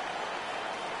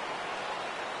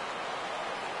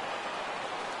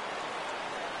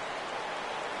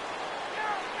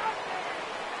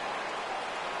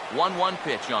 1-1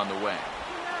 pitch on the way.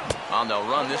 Well, they'll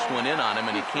run this one in on him,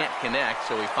 and he can't connect,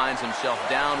 so he finds himself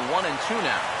down 1-2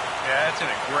 now. Yeah, that's in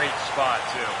a great spot,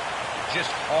 too.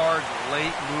 Just hard,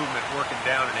 late movement working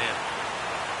down and in.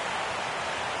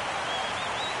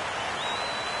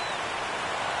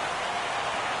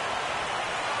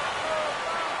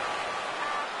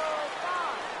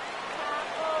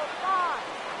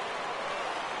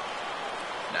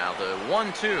 Now the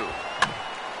 1-2.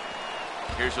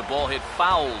 Here's a ball hit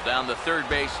foul down the third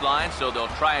base line, so they'll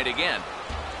try it again.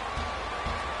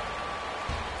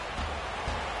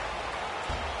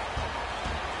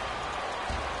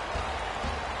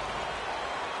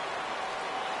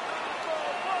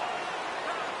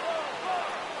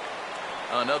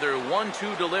 Another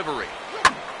 1-2 delivery.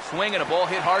 Swing and a ball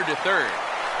hit hard to third.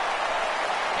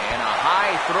 And a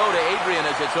high throw to Adrian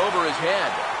as it's over his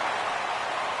head.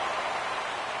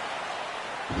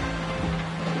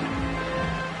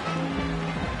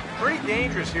 Pretty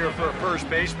dangerous here for a first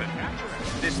baseman.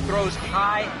 This throws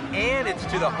high, and it's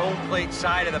to the home plate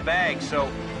side of the bag. So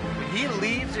when he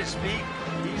leaves his feet,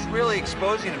 he's really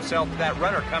exposing himself to that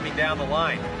runner coming down the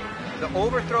line. The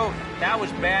overthrow, that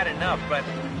was bad enough, but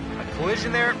a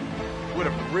collision there would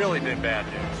have really been bad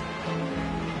news.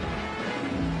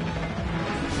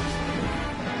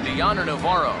 Dioner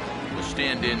Navarro will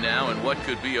stand in now in what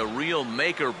could be a real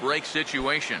make-or-break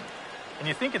situation. And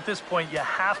you think at this point you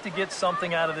have to get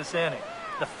something out of this inning.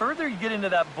 The further you get into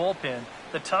that bullpen,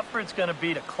 the tougher it's going to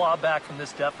be to claw back from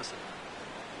this deficit.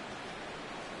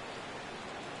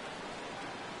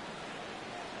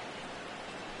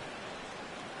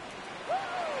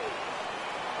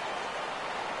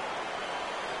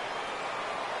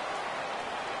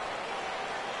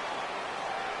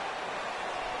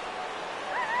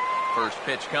 First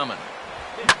pitch coming.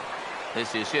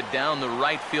 This is hit down the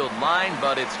right field line,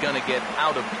 but it's going to get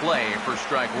out of play for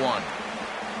strike one.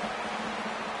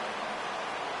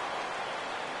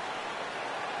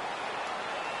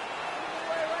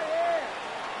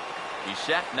 He's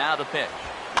set, now the pitch.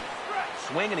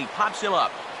 Swing, and he pops him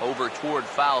up over toward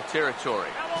foul territory.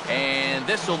 And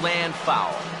this will land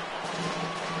foul.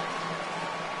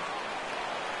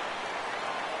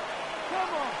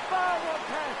 Come on, fire one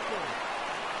past him.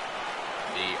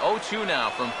 The 0-2 now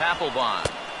from Papelbon.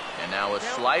 And now a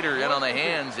slider in on the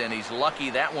hands, and he's lucky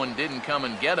that one didn't come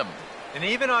and get him. And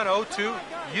even on 0-2,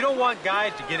 you don't want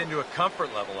guys to get into a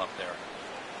comfort level up there.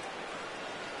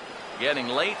 Getting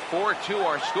late, 4-2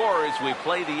 our score as we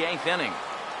play the 8th inning.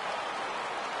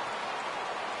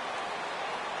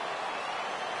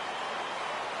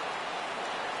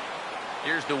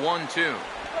 Here's the 1-2.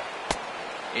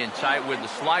 In tight with the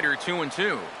slider,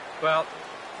 2-2. Well,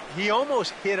 he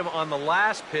almost hit him on the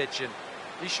last pitch, and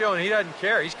he's showing he doesn't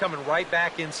care. He's coming right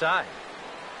back inside.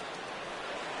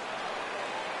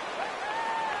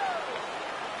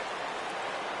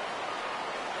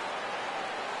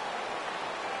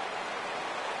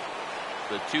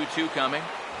 The 2-2 coming.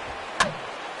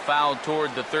 Fouled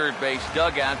toward the third base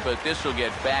dugout, but this will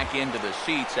get back into the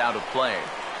seats, out of play.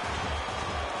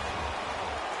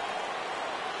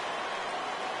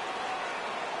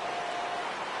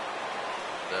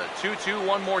 The 2-2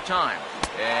 one more time.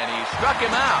 And he struck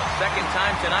him out. Second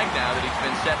time tonight now that he's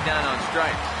been set down on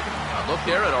strikes. Look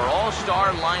there at our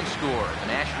all-star line score. The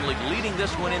National League leading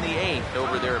this one in the 8th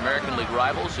over their American League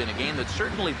rivals in a game that's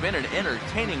certainly been an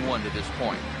entertaining one to this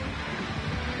point.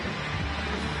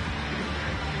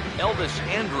 Elvis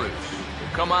Andrus will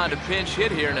come on to pinch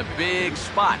hit here in a big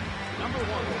spot. Number 1,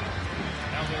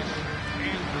 Elvis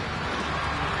Andrus.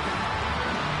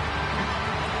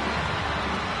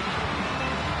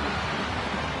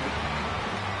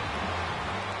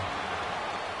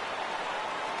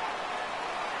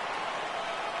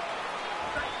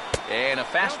 And a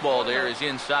fastball there is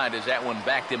inside as that one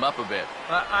backed him up a bit.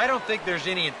 I don't think there's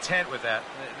any intent with that.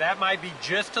 That might be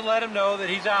just to let him know that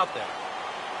he's out there.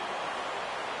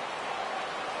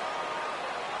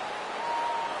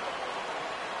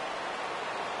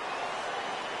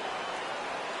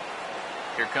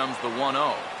 Here comes the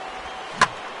 1-0.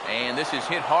 And this is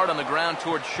hit hard on the ground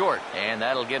toward short. And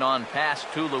that'll get on past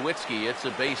Tulowitzki. It's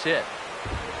a base hit.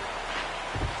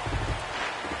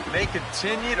 They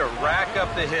continue to rack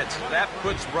up the hits. That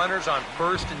puts runners on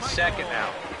first and second now.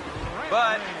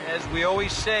 But, as we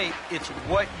always say, it's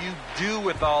what you do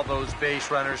with all those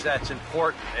base runners that's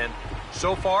important. And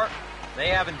so far, they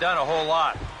haven't done a whole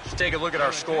lot. Just take a look at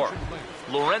our score.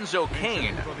 Lorenzo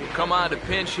Cain will come on to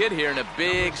pinch hit here in a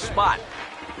big spot.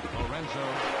 Lorenzo.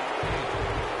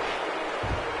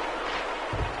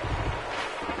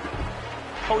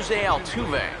 Jose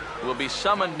Altuve will be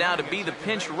summoned now to be the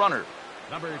pinch runner.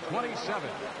 Number 27,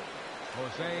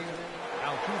 Jose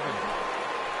Altuve.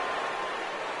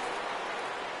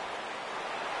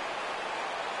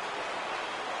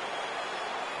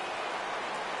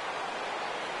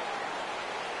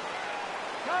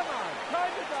 Come on, try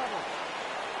the double.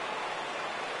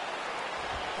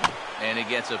 And he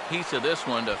gets a piece of this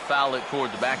one to foul it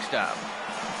toward the backstop.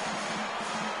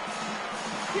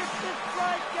 Get the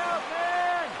strikeout,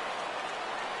 man!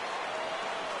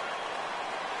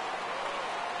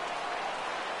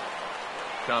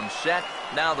 Comes set,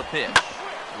 now the pitch.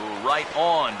 Right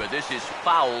on, but this is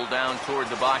foul down toward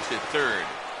the box at third.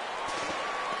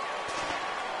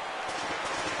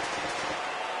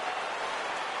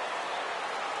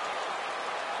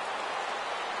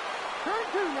 Turn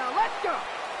 2 now, let's go!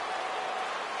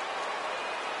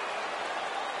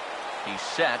 He's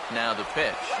set, now the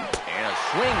pitch. And a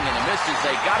swing and a miss as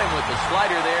they got him with the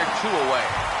slider there, 2 away.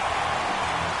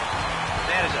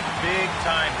 That is a big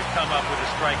time to come up with a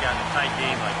strikeout in a tight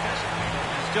game like this.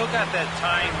 Still got that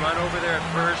tying run over there at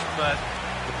first, but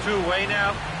with 2 away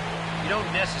now, you don't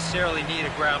necessarily need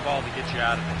a ground ball to get you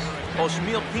out of this.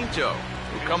 Osmeal Pinto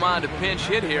will come on to pinch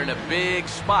hit here in a big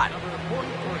spot. Number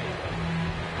 43,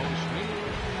 Osmeal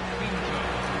Pinto.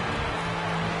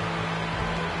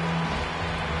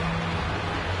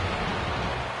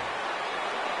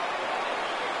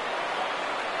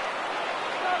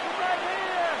 Stop it right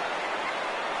here!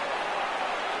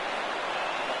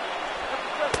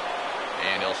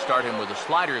 They'll start him with a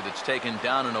slider that's taken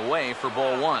down and away for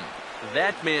ball one.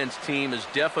 That man's team has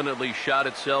definitely shot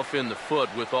itself in the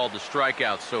foot with all the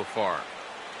strikeouts so far.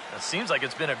 It seems like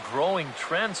it's been a growing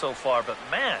trend so far, but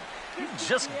man, you've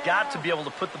just got to be able to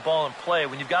put the ball in play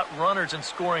when you've got runners in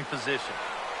scoring position.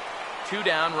 2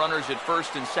 down, runners at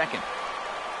first and second.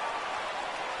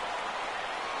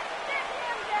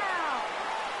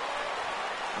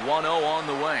 1-0 on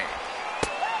the way.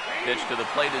 Pitch to the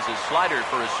plate is a slider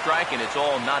for a strike, and it's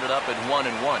all knotted up at 1-1.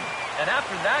 And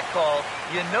after that call,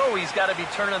 you know he's got to be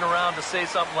turning around to say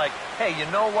something like, hey, you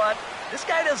know what? This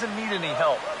guy doesn't need any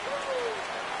help.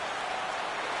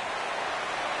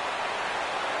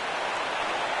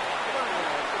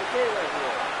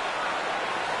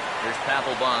 Here's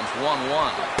Papelbon's 1-1.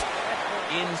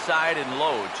 Inside and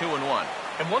low, 2-1.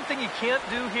 And one thing you can't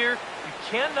do here, you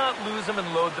cannot lose him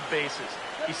and load the bases.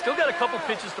 He's still got a couple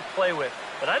pitches to play with,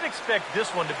 but I'd expect this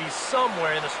one to be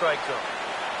somewhere in the strike zone.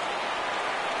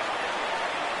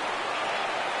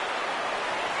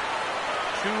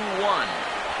 2-1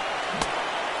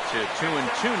 to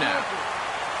 2-2 now.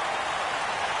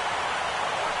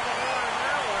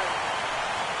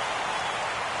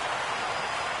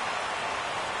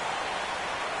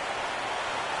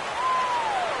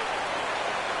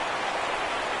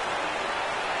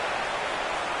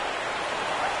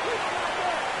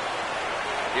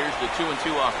 Here's the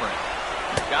 2-2 offering.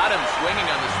 Got him swinging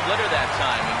on the splitter that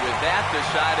time, and with that, the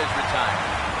side is retired.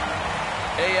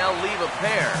 AL leave a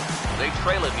pair. They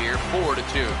trail it here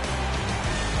 4-2.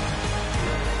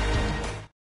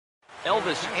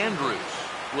 Elvis Andrus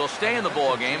will stay in the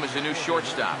ball game as a new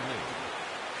shortstop.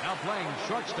 Now playing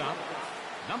shortstop,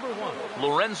 number 1.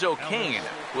 Lorenzo Cain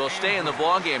will stay in the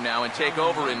ball game now and take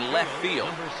over in left field.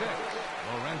 Number 6,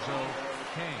 Lorenzo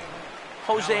Cain.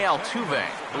 Jose Altuve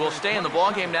will stay in the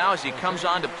ball game now as he comes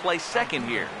on to play second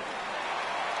here.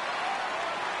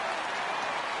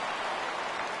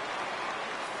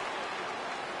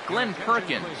 Glenn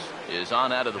Perkins is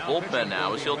on out of the bullpen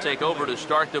now as he'll take over to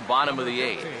start the bottom of the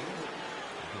 8th.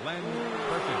 Glenn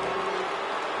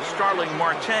Perkins. Starling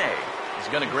Marte is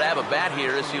going to grab a bat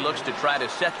here as he looks to try to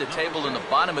set the table in the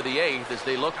bottom of the 8th as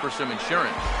they look for some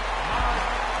insurance.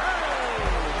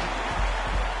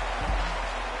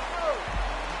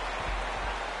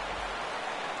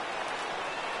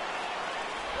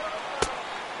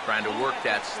 Trying to work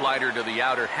that slider to the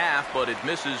outer half, but it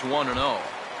misses 1-0.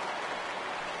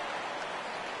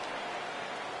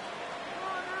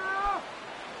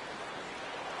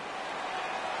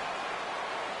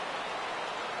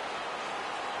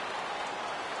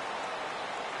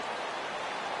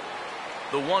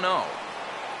 The 1-0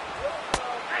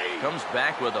 comes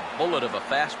back with a bullet of a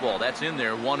fastball. That's in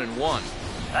there, 1-1.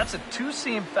 That's a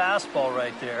two-seam fastball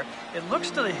right there. It looks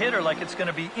to the hitter like it's going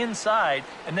to be inside,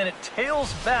 and then it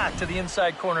tails back to the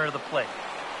inside corner of the plate.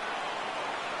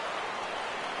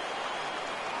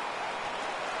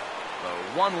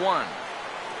 The 1-1.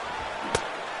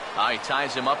 He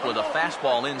ties him up with a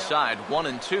fastball inside,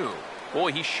 1-2.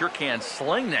 Boy, he sure can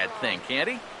sling that thing, can't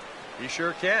he? He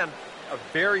sure can. A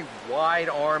very wide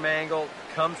arm angle,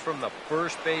 comes from the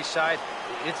first base side.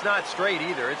 It's not straight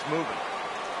either, it's moving.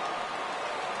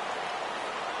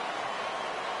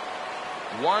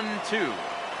 1-2.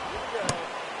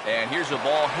 And here's a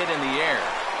ball hit in the air.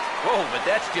 Whoa, but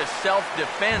that's just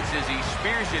self-defense as he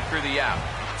spears it for the out.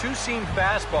 Two-seam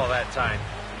fastball that time.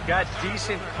 Got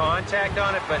decent contact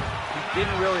on it, but he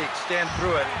didn't really extend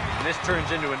through it, and this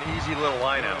turns into an easy little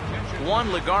lineout. Juan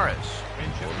Lagares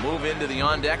will move into the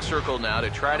on-deck circle now to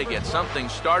try to get something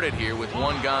started here with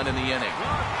one gone in the inning.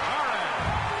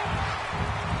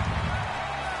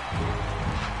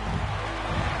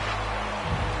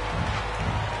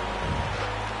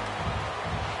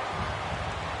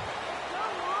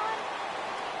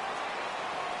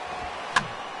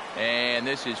 And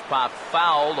this is popped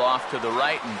fouled off to the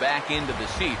right and back into the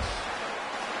seats.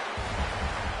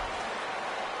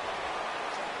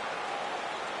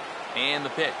 And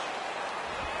the pitch.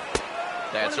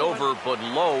 That's over, but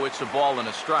low. It's a ball and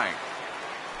a strike.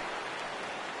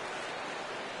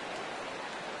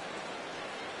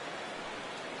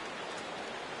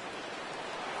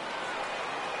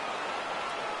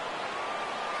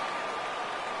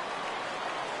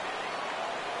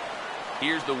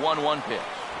 Here's the 1-1 pitch.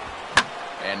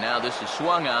 And now this is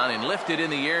swung on and lifted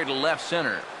in the air to left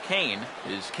center. Cain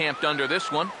is camped under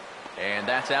this one, and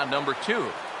that's out number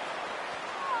 2.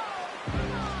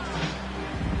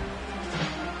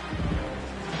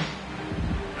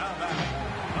 Now batting,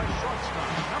 the shortstop,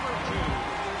 number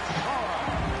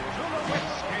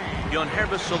 2,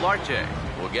 Yangervis Solarte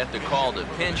will get the call to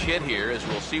pinch hit here as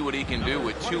we'll see what he can do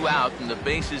with 2 out and the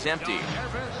base is empty.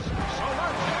 Yangervis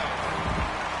Solarte.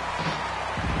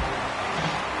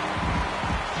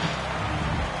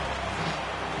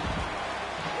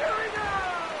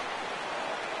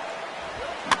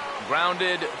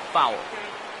 Grounded, foul.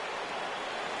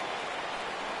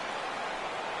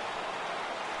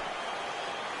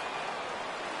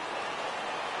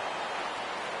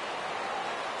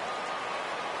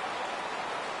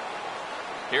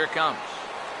 Here it comes.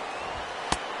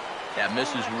 That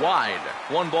misses wide.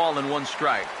 1 ball and 1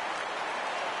 strike.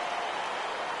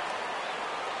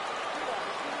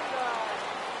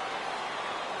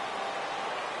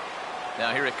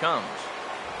 Now here it comes.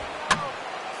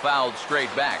 Fouled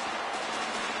straight back.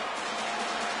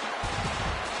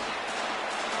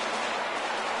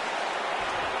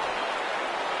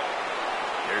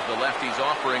 There's the lefty's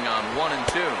offering on 1 and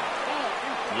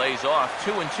 2. Lays off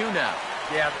 2 and 2 now.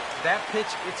 Yeah, that pitch,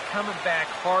 it's coming back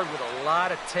hard with a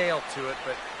lot of tail to it,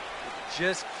 but it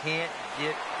just can't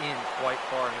get in quite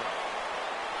far enough.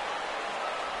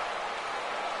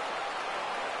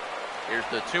 Here's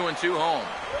the 2 and 2 home.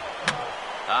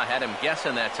 I had him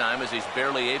guessing that time as he's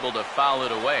barely able to foul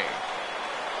it away.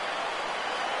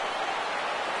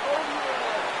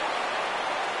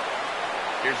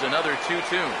 Here's another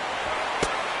 2-2.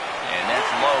 And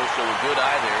that's low, so a good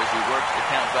eye there as he works the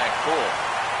count back full.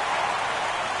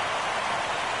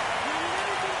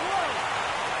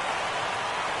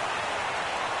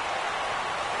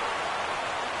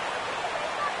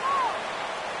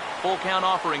 Full count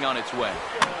offering on its way.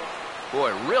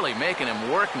 Boy, really making him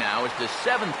work now as the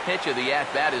 7th pitch of the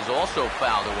at-bat is also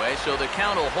fouled away, so the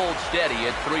count will hold steady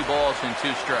at 3 balls and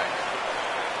 2 strikes.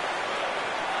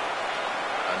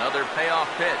 Another payoff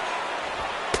pitch.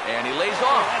 And he lays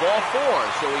off, ball 4,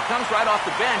 so he comes right off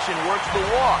the bench and works the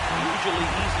walk. Usually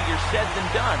easier said than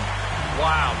done.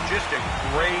 Wow, just a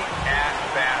great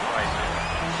at-bat right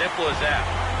there. Simple as that.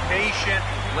 Patient,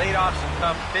 laid off some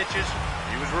tough pitches.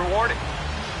 He was rewarded.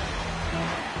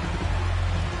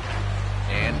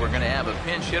 And we're going to have a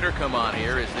pinch hitter come on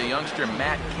here as the youngster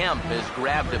Matt Kemp has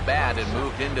grabbed a bat and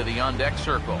moved into the on-deck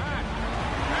circle.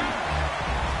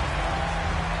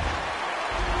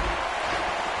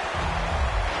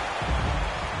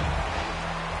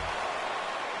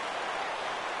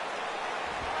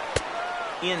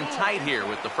 In tight here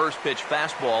with the first pitch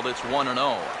fastball that's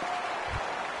 1-0.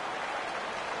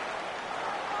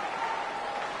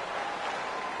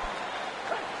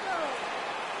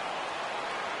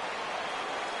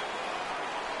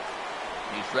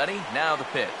 He's ready. Now the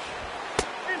pitch.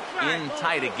 In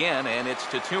tight again, and it's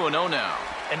to 2-0 now.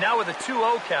 And now with a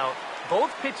 2-0 count,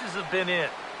 both pitches have been in.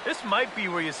 This might be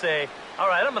where you say, all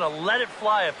right, I'm going to let it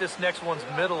fly if this next one's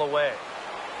middle away.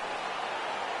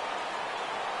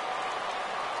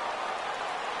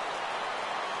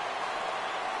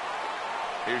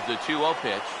 Here's the 2-0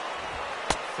 pitch.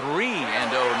 3-0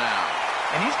 now.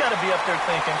 And he's got to be up there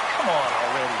thinking, come on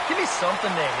already. Give me something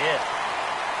to hit.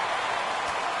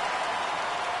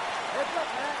 Heads up,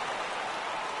 Matt.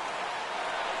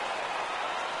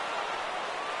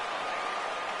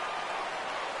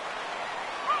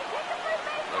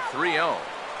 The 3-0.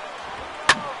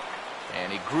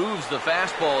 And he grooves the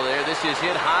fastball there. This is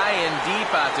hit high and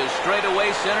deep out to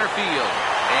straightaway center field.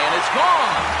 And it's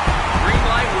gone. Green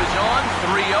light was on,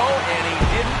 3-0, and he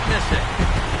didn't miss it.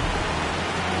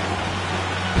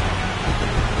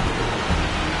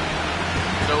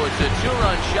 So it's a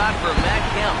 2-run shot for Matt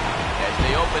Kemp as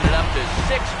they open it up to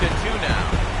 6-2 now.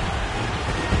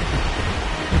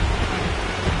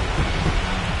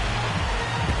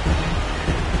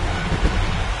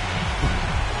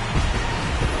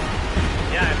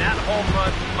 Yeah, and that home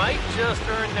run might just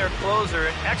earn their closer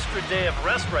an extra day of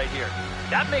rest right here.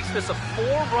 That makes this a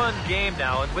 4-run game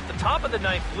now, and with the top of the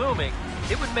 9th looming,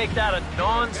 it would make that a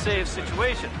non-save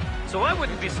situation. So I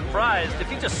wouldn't be surprised if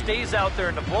he just stays out there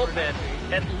in the bullpen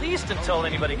at least until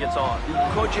anybody gets on.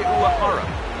 Koji Uehara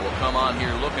will come on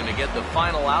here looking to get the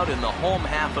final out in the home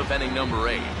half of inning number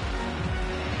 8.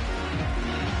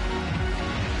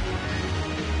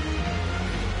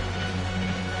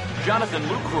 Jonathan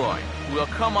Lucroy will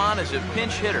come on as a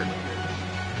pinch hitter.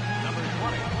 Number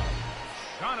 20,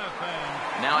 Jonathan.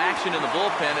 Now action in the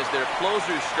bullpen as their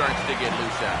closer starts to get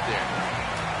loose out there.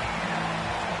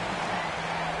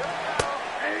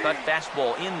 Cut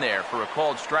fastball in there for a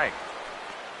called strike.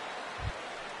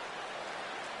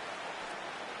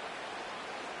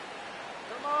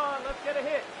 Come on, let's get a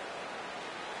hit.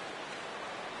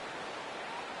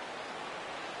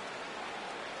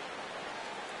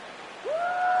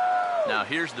 Now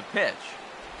here's the pitch.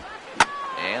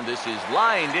 And this is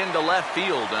lined into left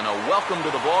field, and a welcome to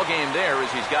the ball game there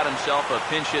as he's got himself a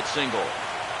pinch hit single.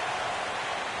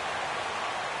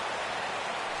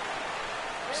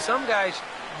 Some guys,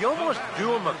 you almost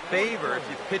do them a favor if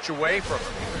you pitch away from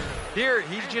them. Here,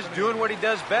 he's just doing what he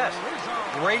does best.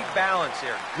 Great balance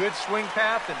here. Good swing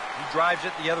path, and he drives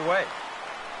it the other way.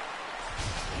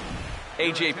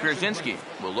 A.J. Pierzynski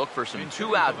will look for some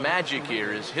two-out magic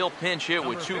here as he'll pinch hit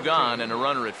with two gone and a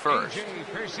runner at first. A.J.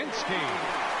 Pierzynski.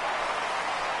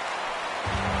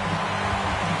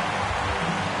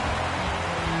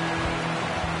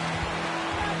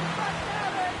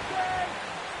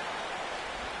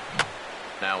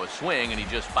 Now a swing, and he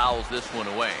just fouls this one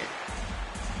away.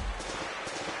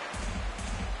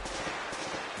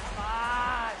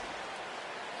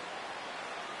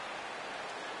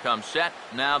 Comes set,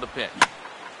 now the pitch.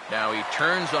 Now he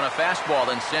turns on a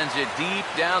fastball and sends it deep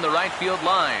down the right field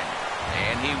line.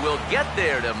 And he will get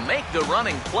there to make the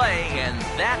running play, and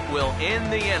that will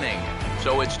end the inning.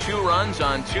 So it's 2 runs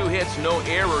on 2 hits, no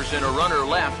errors, and a runner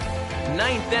left.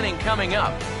 9th inning coming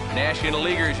up. National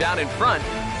Leaguers out in front,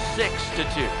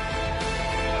 6-2.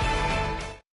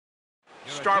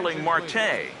 Starling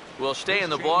Marte will stay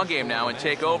in the ballgame now and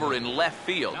take over in left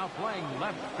field. Now playing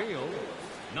left field,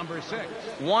 number 6.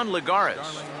 Juan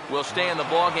Lagares will stay in the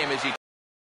ballgame as he